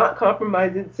not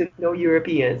compromising to no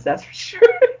Europeans. That's for sure.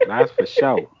 That's for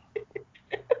sure.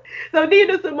 So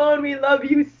Nina Simone, we love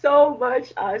you so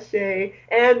much, Ashe,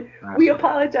 and we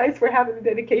apologize for having the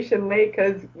dedication late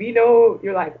because we know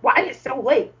you're like, why is it so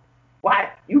late?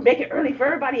 Why you make it early for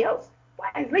everybody else?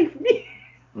 Why is it late for me?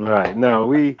 Right. No,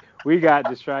 we got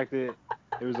distracted.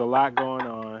 There was a lot going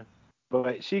on,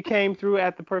 but she came through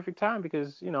at the perfect time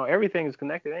because everything is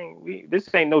connected.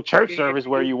 This ain't no church service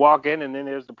where you walk in and then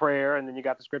there's the prayer and then you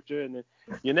got the scripture and then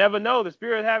you never know, the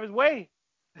Spirit have His way.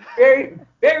 Very,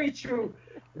 very true.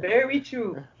 Very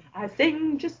true. I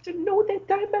sing just to know that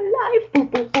I'm alive. Boom,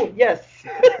 boom, boom. Yes.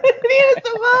 Nina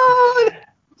Simone.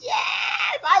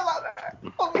 Yes, I love her.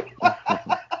 Oh my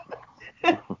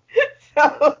God.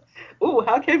 So, ooh,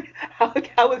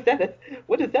 how was that?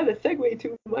 What is that a segue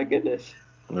to? My goodness.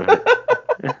 Right.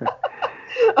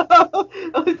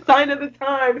 A sign of the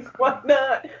times. Why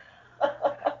not?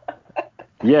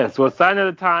 Yes. Well, sign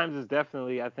of the times is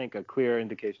definitely, I think, a clear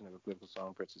indication of a political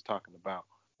song Prince is talking about.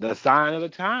 The sign of the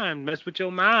time. Mess with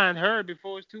your mind. Hurry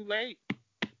before it's too late.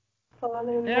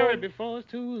 Hurry before it's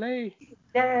too late.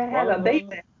 Yeah, have a Follow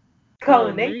baby.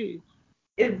 Calling Nate me.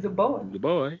 is the boy. The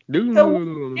boy. So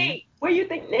Nate, where you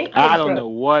think Nate I came don't from? know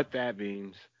what that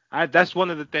means. That's one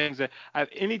of the things that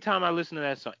anytime I listen to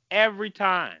that song, every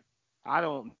time, I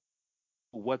don't know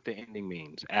what the ending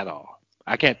means at all.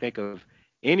 I can't think of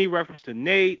any reference to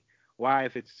Nate. Why,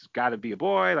 if it's got to be a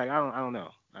boy, like I don't know.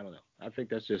 I don't know. I think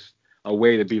that's just a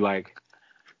way to be like,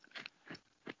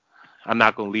 I'm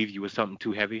not gonna leave you with something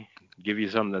too heavy, give you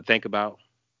something to think about,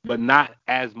 but not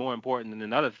as more important than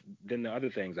the other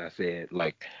things I said,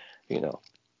 like, you know.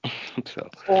 So.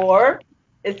 Or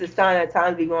it's a sign that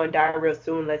times we going to die real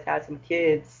soon. Let's have some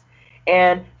kids.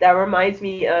 And that reminds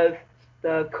me of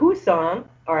the Coup song,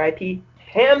 R.I.P.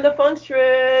 Ham the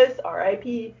Funkstress,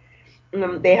 R.I.P.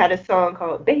 They had a song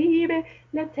called Baby,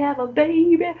 Let's Have a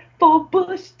Baby for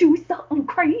Bush Do Something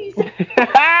Crazy.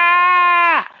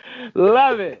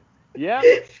 Love it. Yep.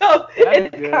 So That is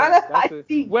it's good. kind of, That's a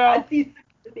I well. see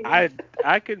things.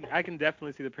 I can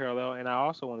definitely see the parallel, and I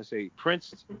also want to say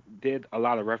Prince did a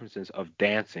lot of references of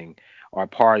dancing or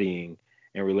partying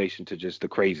in relation to just the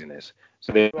craziness.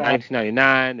 So there's Right.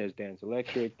 1999, there's Dance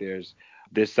Electric, there's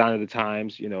this Sign of the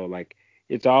Times, like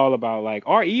it's all about like,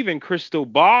 or even Crystal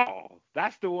Ball.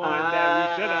 That's the one that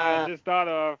we should have just thought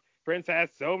of. Prince has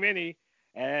so many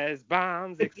as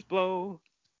bombs explode.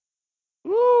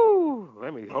 Woo!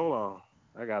 Let me hold on.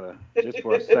 I gotta just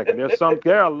for a second.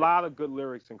 There are a lot of good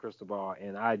lyrics in Crystal Ball,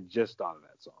 and I just thought of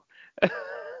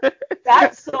that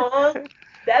that song. song,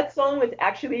 that song was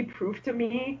actually proof to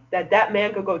me that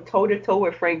man could go toe to toe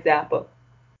with Frank Zappa.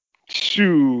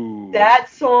 Shoot. That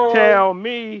song, Tell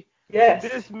me yes.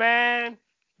 this man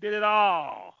did it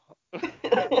all.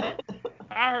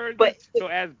 I heard But this. So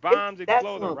as bombs that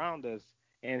explode song. around us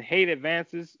and hate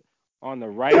advances on the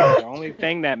right, the only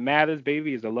thing that matters,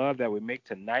 baby, is the love that we make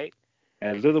tonight.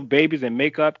 As little babies in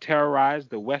makeup terrorize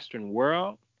the Western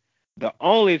world, the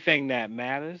only thing that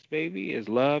matters, baby, is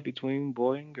love between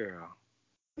boy and girl.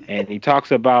 And he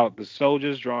talks about the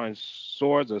soldiers drawing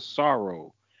swords of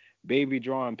sorrow, baby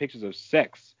drawing pictures of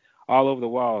sex all over the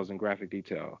walls in graphic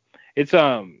detail. It's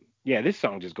yeah, this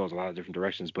song just goes a lot of different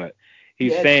directions, but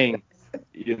he's Yes. saying,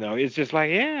 it's just like,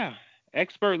 yeah,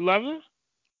 expert lover,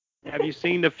 have you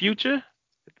seen the future?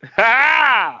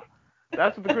 Ha!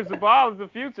 That's what the crystal ball is, the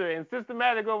future, and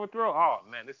systematic overthrow. Oh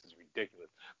man, this is ridiculous.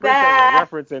 Prince has a That.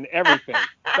 reference in everything.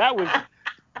 That was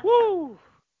woo.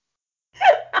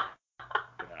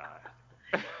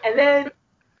 God. And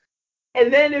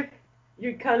then if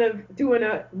you're kind of doing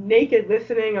a naked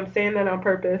listening, I'm saying that on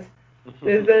purpose.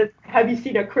 There's a have you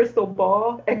seen a crystal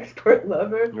ball, expert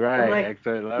lover? I'm Right, like,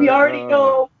 expert we lover. already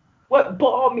know what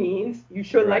ball means. You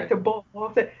sure like Right. to ball.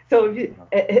 So if you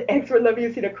expert lover,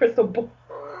 you see the crystal ball.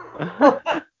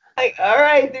 Like, all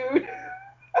right, dude.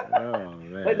 Oh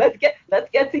But man. let's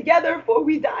get together before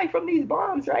we die from these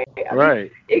bombs, right? I mean,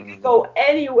 Right. it could go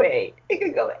any way. It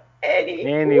could go any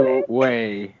way.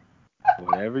 Anyway,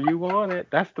 whatever you want it.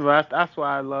 That's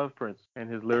why I love Prince and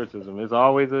his lyricism. It's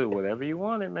always a whatever you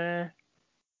want it, man.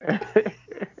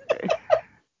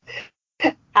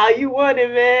 How you want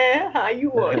it, man? How you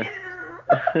want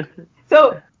it?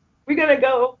 So we're gonna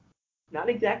go not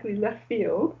exactly left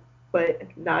field, but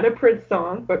not a Prince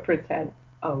song, but Prince had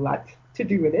a lot to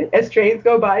do with it. As Trains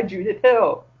Go By, Judith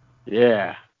Hill.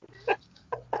 Yeah.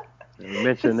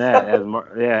 Mention that So,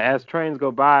 as trains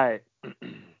go by.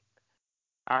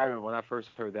 I remember when I first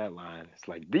heard that line, it's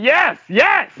like, yes,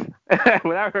 yes.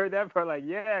 When I heard that part, like,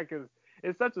 yeah, because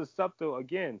it's such a subtle.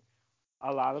 Again,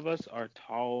 a lot of us are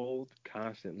told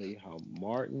constantly how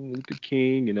Martin Luther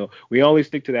King, we only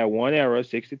stick to that one era,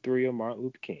 63 of Martin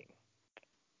Luther King.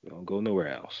 We don't go nowhere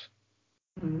else.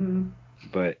 mm-hmm.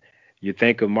 But you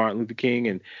think of Martin Luther King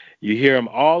and you hear him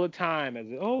all the time as,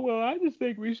 oh, well, I just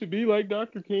think we should be like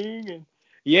Dr. King. And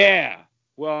yeah,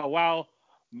 well, while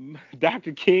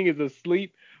Dr. King is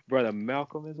asleep, Brother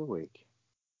Malcolm is awake.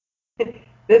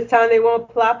 This time they won't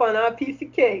plop on our piece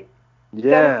of cake.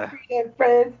 Set us Yeah. free then,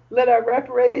 friends. Let our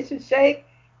reparations shake.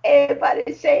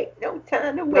 Everybody shake. No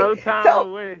time to wait. No time So,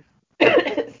 to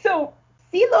waste. so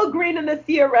CeeLo Green and the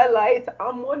Sea of Red Lights.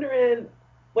 I'm wondering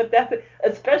what that's,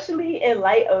 especially in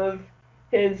light of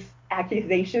his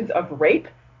accusations of rape,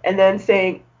 and then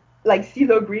saying like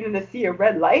CeeLo Green and the Sea of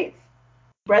Red Lights,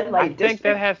 red I light think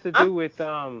that district. has to I'm, do with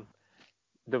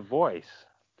The Voice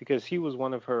because he was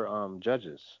one of her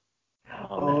judges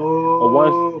on that. Or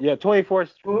once, oh, yeah, 24.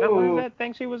 What was ooh, that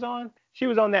thing she was on? She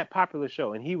was on that popular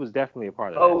show, and he was definitely a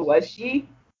part of that. oh, was she?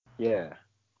 Yeah.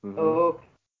 Mhm. Oh,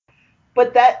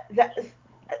 but that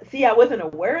see, I wasn't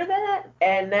aware of that,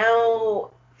 and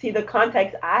now see the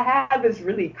context I have is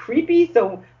really creepy.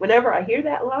 So whenever I hear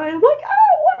that line, I'm like,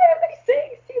 oh, why are they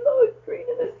saying CeeLo Green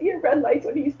in the Sea of Red Lights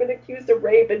when he's been accused of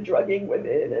rape and drugging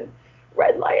women and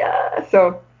red light?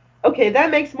 So okay,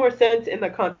 that makes more sense in the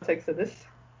context of this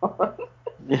song.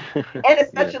 And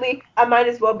Yeah. especially, I might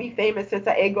as well be famous since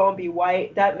I ain't gonna be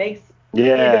white. That makes even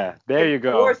Yeah. There you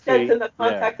more go. sense See? in the Yeah.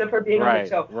 context of her being on the Right.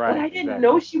 show. But Right. I didn't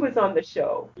know Exactly. she was on the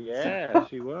show. So, Yeah,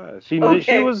 she was. She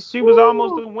okay. was she was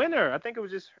almost Woo. the winner. I think it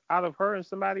was just out of her and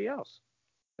somebody else.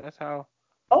 That's how.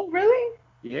 Oh, really?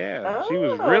 Yeah, she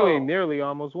was really Oh. nearly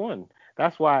almost won.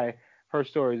 That's why her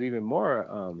story is even more.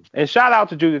 And shout out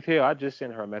to Judith Hill. I just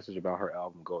sent her a message about her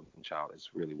album Golden Child. It's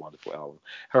a really wonderful album.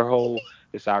 Her whole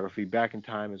discography, Back in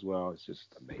Time as well. It's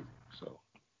just amazing. So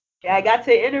Yeah, I got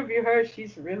to interview her.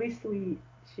 She's really sweet.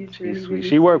 She's she's really, sweet. really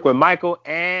She worked sweet. with Michael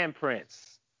and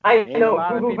Prince. I Ain't a know.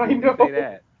 lot of I people can say know.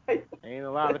 that. Ain't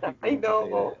a lot of people I who can say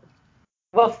know. that.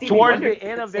 Well, Stevie Towards Wonder the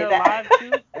end can of say their that. lives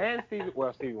too, and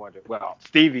Stevie Wonder. Well,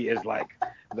 Stevie is like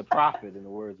the prophet in the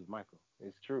words of Michael.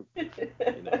 It's true.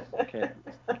 Can't.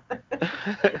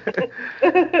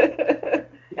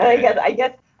 And Yeah.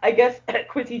 I guess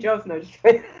Quincy Jones knows. Just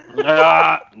kidding.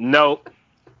 Nope.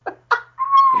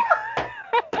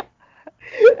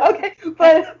 Okay,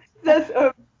 but that's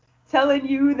telling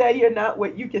you that you're not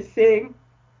what you can sing.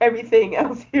 Everything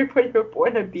else here when you're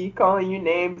born to be, calling you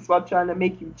names while trying to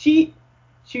make you cheat,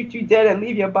 shoot you dead and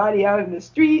leave your body out in the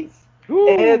streets,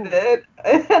 and Woo.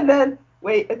 then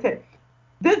wait, okay.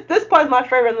 This part is my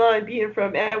favorite line, being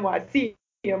from NYC.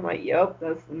 I'm like, yep,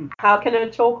 that's how can a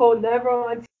chokehold never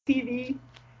on TV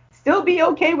still be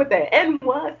okay with the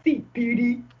NYC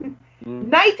beauty? Mm.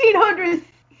 1960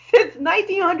 since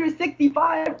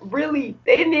 1965, really,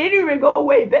 they didn't even go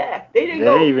way back. They didn't They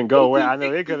didn't go even go away. I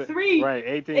know they could have. 1863. Right,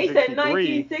 They said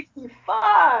 1863.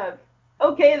 1965.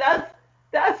 Okay,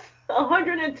 that's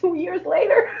 102 years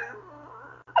later.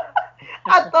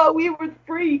 I thought we were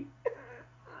free.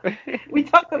 We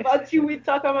talk about you. We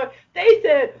talk about. They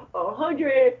said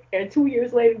 102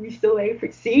 years later, we still ain't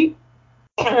free. See?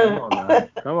 Come on now.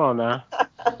 Come on now.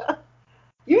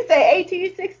 You say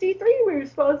 1863 we were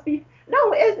supposed to be.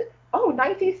 No, it's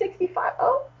 1965.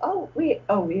 Wait.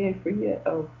 Oh, we ain't free yet.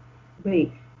 Oh,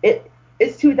 wait.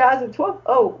 It's 2012.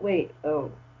 Oh, wait.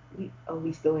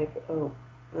 We still ain't free.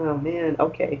 Oh man.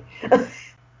 Okay.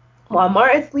 While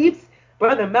Martin sleeps,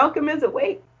 brother Malcolm is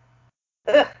awake.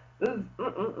 Ugh,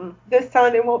 this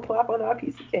time they won't plop on our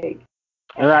piece of cake.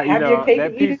 Right, Have your cake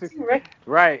that and eat piece it of too, right?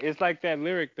 right. It's like that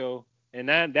lyric though, and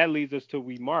that leads us to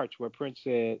 "We March," where Prince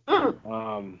said, Mm,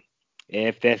 um,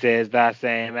 "If this is the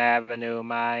same avenue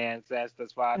my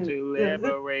ancestors fought mm, to mm, mm,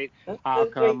 liberate, how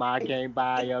That's come right. I can't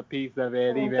buy a piece of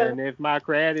it, Okay. even if my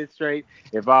credit's straight?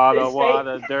 If all the It's straight.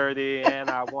 water's dirty and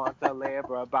I want to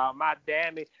labor about my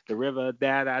dammy, the river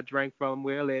that I drank from,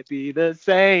 will it be the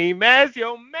same as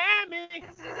your mammy?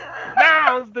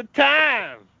 Now's the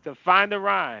time to find a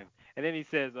rhyme." And then he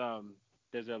says,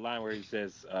 there's a line where he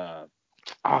says,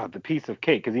 the piece of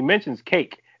cake, because he mentions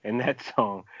cake in that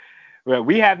song. Well,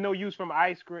 we have no use from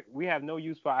ice cream. We have no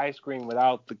use for ice cream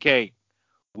without the cake.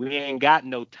 We ain't got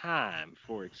no time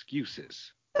for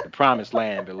excuses. The promised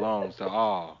land belongs to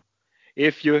all.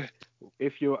 If you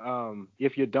if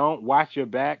you don't watch your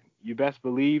back, you best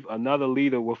believe another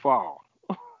leader will fall.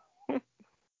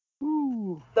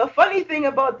 Ooh. The funny thing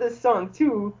about this song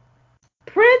too,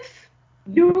 Prince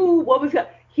knew what was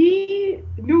he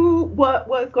knew what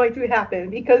was going to happen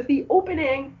because the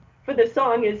opening for the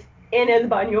song is in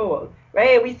Espanol,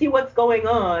 right? We see what's going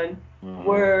on Mm-hmm.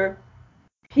 where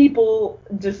people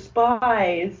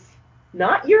despise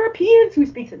not Europeans who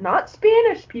speak, not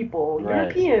Spanish people, Right.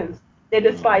 Europeans. They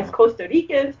despise Mm-hmm. Costa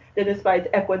Ricans. They despise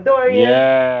Ecuadorians.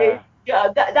 Yeah.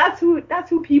 That's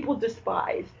who people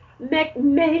despise.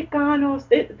 Mexicanos.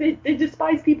 They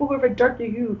despise people who have a darker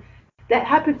hue that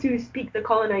happen to speak the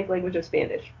colonized language of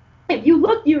Spanish. If you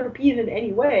look European in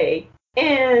any way,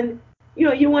 and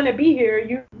you want to be here,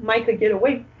 you might could get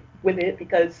away with it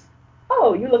because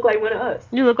you look like one of us.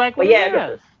 You look like But one of yeah,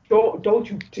 us. don't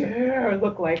you dare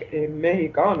look like a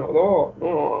Mexicano. No,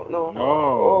 no, no.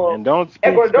 No, Oh, and don't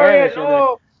speak Ecuadorian, Spanish in the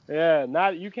no. yeah,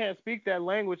 not you can't speak that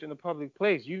language in a public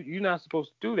place. You're not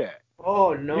supposed to do that.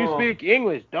 Oh You no. speak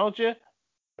English, don't you?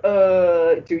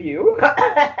 Do you?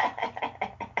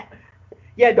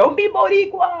 Yeah, don't be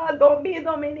Boricua, don't be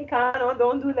Dominicano,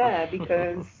 don't do that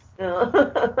because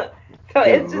so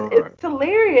Good it's lord.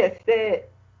 hilarious that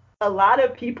a lot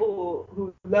of people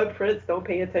who love Prince don't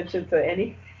pay attention to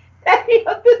any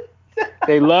of this.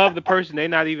 They love the person they're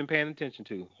not even paying attention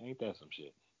to. Ain't that some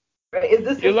shit? Right? Is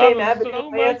this You the love same them avenue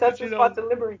so my much, but you ancestors fought don't. to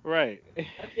liberate? Right.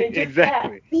 I mean, just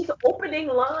that. Exactly. These opening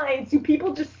lines, do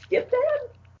people just skip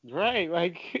Right.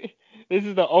 Like this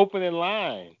is the opening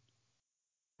line.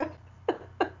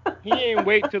 He ain't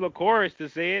wait till the chorus to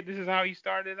say it. This is how he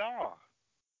started off.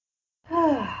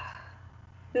 that?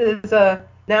 This is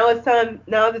now it's time.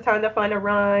 Now is the time to find a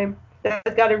rhyme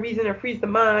that's got a reason to freeze the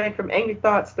mind from angry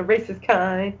thoughts, the racist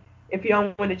kind. If you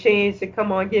don't want to change, then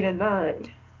come on, get in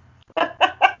line.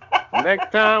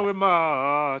 Next time we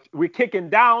march, we're kicking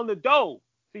down the door.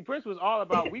 See, Prince was all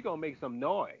about we gonna make some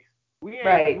noise. We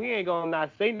ain't Right. we ain't gonna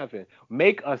not say nothing.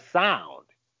 Make a sound.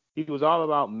 He was all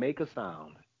about make a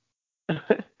sound,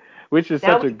 which is Now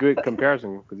such a we good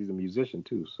comparison because he's a musician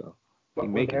too. So he well,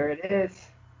 making there it. it is.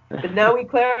 But now we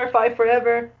clarify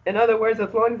forever. In other words,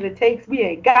 as long as it takes, we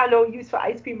ain't got no use for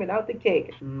ice cream without the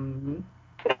cake. Mm-hmm.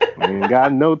 We ain't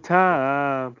got no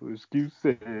time for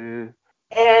excuses.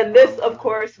 And this, of Mama.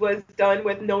 course, was done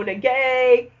with Nona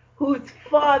Gay, whose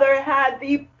father had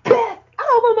the best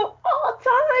album of all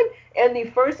time and the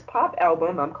first pop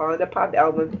album, I'm calling it a pop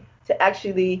album, to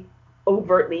actually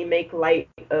overtly make light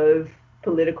of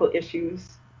political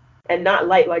issues. And not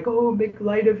light like, oh, make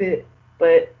light of it,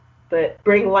 but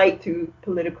bring light to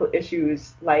political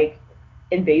issues like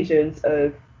invasions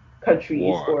of countries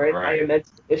War, or right?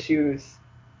 environmental issues.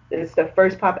 It's the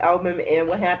first pop album, and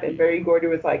what happened? Barry Gordy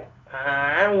was like,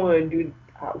 I don't want to do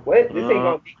what? This ain't Uh,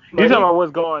 gonna make you talking money. about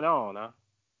what's going on, huh?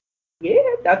 Yeah,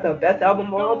 that's the best Yeah, what's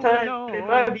album of all going time in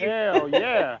my on? view. Hell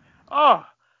yeah. Oh,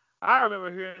 I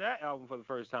remember hearing that album for the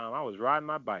first time. I was riding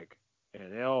my bike.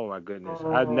 And oh my goodness.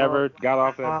 I Oh never got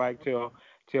off that wow, bike till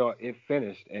it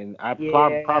finished. And I yeah,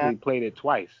 probably played it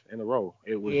twice in a row.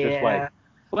 It was just like, yeah.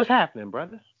 what's happening,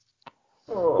 brother?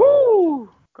 Oh, Woo!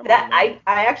 Come on That now.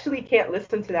 I actually can't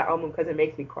listen to that album because it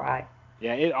makes me cry.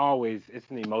 Yeah, it's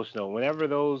an emotional. Whenever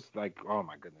those like, oh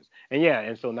my goodness. And yeah,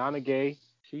 and so Nana Gay,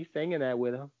 she's singing that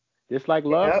with him, just like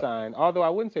Love Yep. Sign. Although I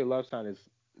wouldn't say Love Sign is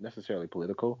necessarily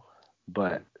political,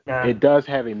 but Nah. it does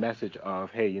have a message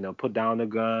of, hey, put down the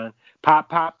gun, pop,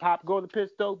 pop, pop, go the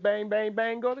pistol, bang, bang,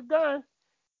 bang, go the gun.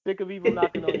 Sick of evil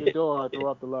knocking on your door, throw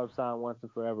up the love sign once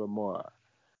and forevermore.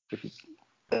 If you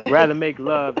rather make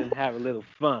love than have a little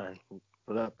fun,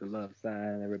 put up the love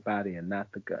sign, everybody, and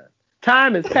not the gun.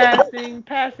 Time is passing,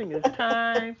 passing is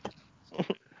time.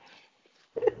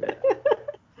 Yeah.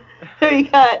 We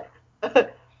got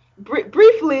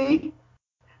briefly.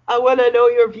 I want to know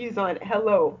your views on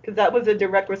 "Hello" because that was a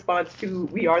direct response to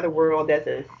 "We Are the World," as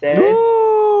it said,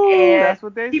 Ooh, and that's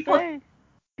what they people say.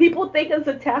 people think it's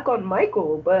an attack on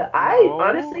Michael, but I No,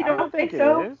 honestly I don't don't think think it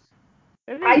so. is.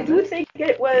 It I do isn't. think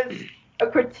it was a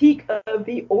critique of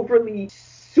the overly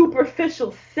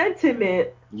superficial sentiment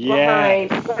Yes.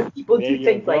 behind when people There do you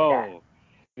things like that. go.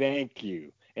 Thank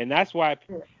you. And that's why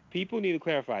people need to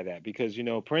clarify that because,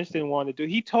 Princeton wanted to.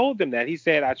 He told them that. He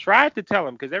said, I tried to tell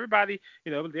him because everybody,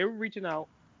 they were reaching out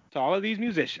to all of these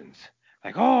musicians.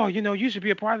 Like, oh, you should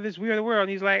be a part of this We Are the World. And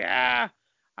he's like, I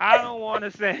don't want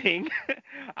to sing.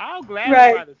 I'll gladly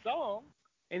Right. write a song.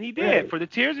 And he did Right. for the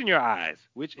Tears in Your Eyes,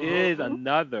 which is Mhm.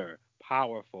 another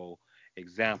powerful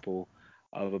example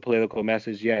of a political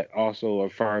message, yet also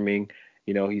affirming.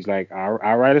 He's like, I'll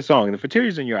write a song. And For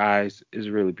Tears in Your Eyes is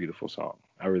a really beautiful song.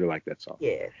 I really like that song.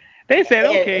 Yeah. They said,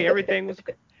 okay, And everything was.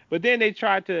 But then they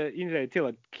tried to, till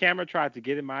a camera tried to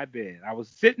get in my bed. I was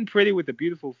sitting pretty with a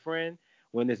beautiful friend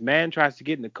when this man tries to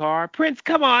get in the car. Prince,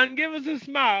 come on, give us a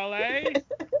smile, eh?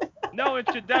 No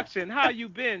introduction. How you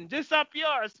been? Just up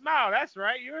yours. Smile. That's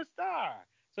right. You're a star.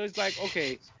 So it's like,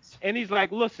 okay. And he's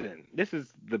like, listen, this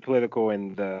is the political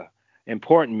and the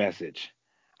important message.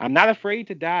 I'm not afraid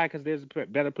to die because there's a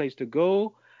better place to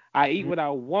go. I eat what I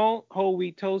want. Whole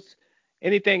wheat toast.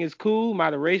 Anything is cool.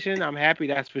 Moderation. I'm happy.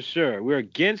 That's for sure. We're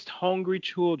against hungry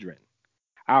children.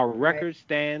 Our right. record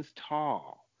stands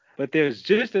tall. But there's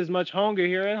just as much hunger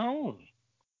here at home.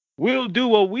 We'll do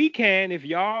what we can if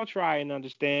y'all try and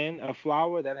understand. A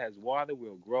flower that has water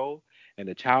will grow, and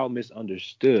a child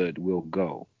misunderstood will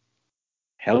go.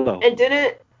 Hello. And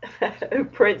didn't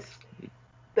Prince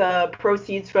the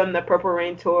proceeds from the Purple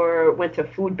Rain tour went to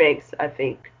food banks, I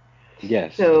think.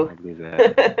 Yes, So I believe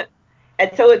that.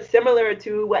 and so it's similar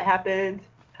to what happened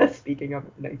speaking of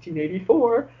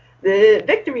 1984, the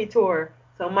Victory tour.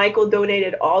 So Michael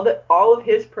donated all of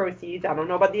his proceeds. I don't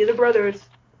know about the other brothers,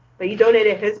 but he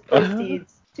donated his Uh-huh.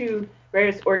 proceeds to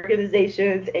various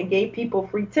organizations and gave people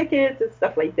free tickets and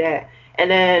stuff like that. And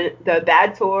then the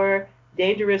Bad tour,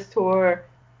 Dangerous tour,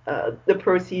 the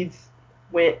proceeds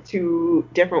went to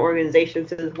different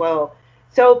organizations as well.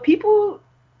 So people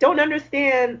don't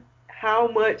understand how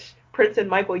much Prince and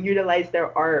Michael utilized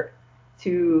their art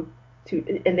to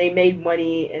and they made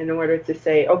money in order to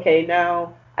say, okay,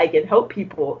 now I can help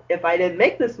people. If I didn't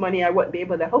make this money, I wouldn't be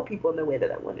able to help people in the way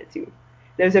that I wanted to.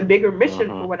 There's a bigger mission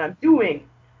for Uh-huh. what I'm doing.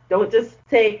 Don't just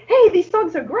say, hey, these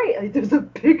songs are great. Like, there's a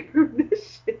bigger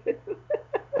mission.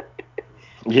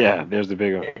 Yeah, there's the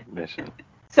bigger mission.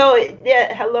 So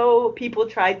yeah, hello. People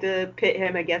tried to pit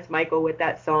him against Michael with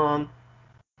that song,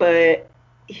 but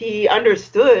he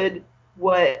understood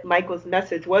what Michael's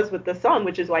message was with the song,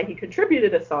 which is why he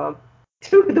contributed a song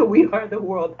to the We Are the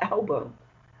World album.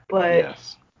 But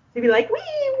Yes. to be like, we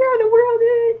are the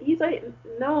world, he's like,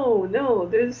 no, no,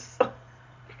 there's,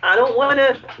 I don't want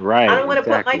to, I Right, don't want to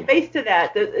put my exactly. face to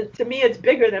that. To me, it's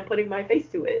bigger than putting my face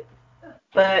to it.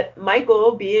 But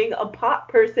Michael, being a pop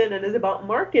person and is about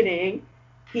marketing,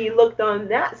 he looked on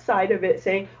that side of it,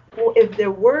 saying, well, if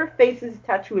there were faces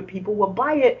tattooed with people would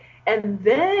buy it, and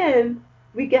then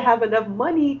we could have enough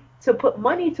money to put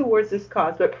money towards this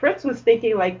cause. But Prince was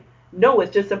thinking like, no,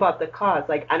 it's just about the cause.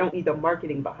 Like, I don't need the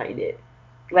marketing behind it.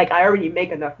 Like, I already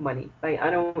make enough money. Like, I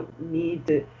don't need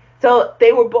to. So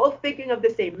they were both thinking of the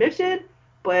same mission,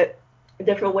 but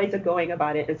different ways of going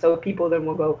about it. And so people then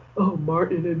will go, oh,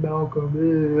 Martin and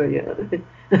Malcolm.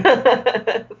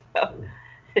 Yeah. So,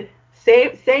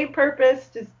 same purpose,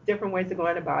 just different ways of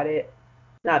going about it.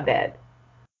 Not bad.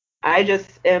 I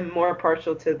just am more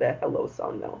partial to the Hello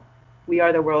song though. We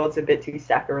Are the World's a bit too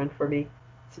saccharine for me.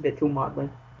 It's a bit too maudlin.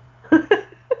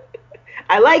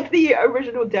 I like the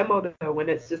original demo though when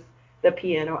it's just the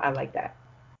piano. I like that.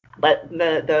 But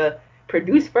the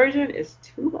produced version is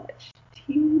too much.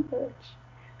 Too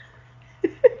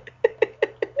much.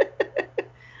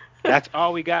 That's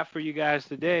all we got for you guys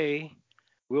today.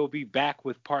 We'll be back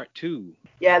with part two.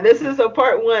 Yeah, this is a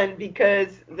part one because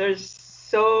there's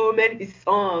so many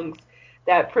songs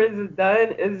that Prince has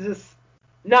done is just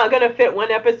not gonna fit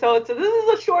one episode. So this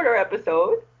is a shorter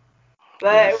episode.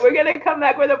 But Yes. we're gonna come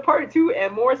back with a part 2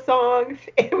 and more songs,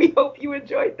 and we hope you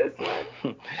enjoyed this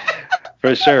one.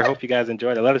 For sure. Hope you guys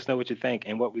enjoyed it. Let us know what you think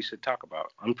and what we should talk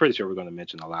about. I'm pretty sure we're going to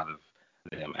mention a lot of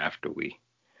them after we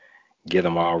get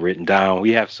them all written down.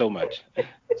 We have so much,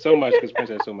 so much because Prince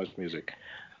has so much music.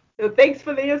 So thanks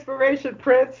for the inspiration,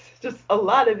 Prince. Just a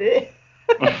lot of it.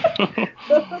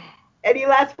 Any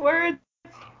last words?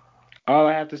 All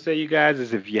I have to say, you guys,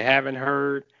 is if you haven't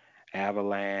heard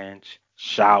Avalanche,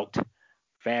 Shout,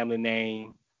 family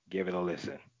name, give it a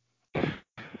listen.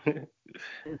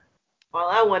 All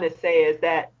I want to say is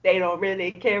that they don't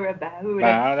really care about us.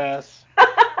 About us.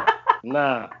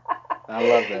 Nah, I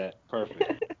love that.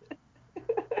 Perfect.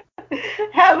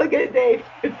 Have a good day,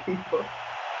 people.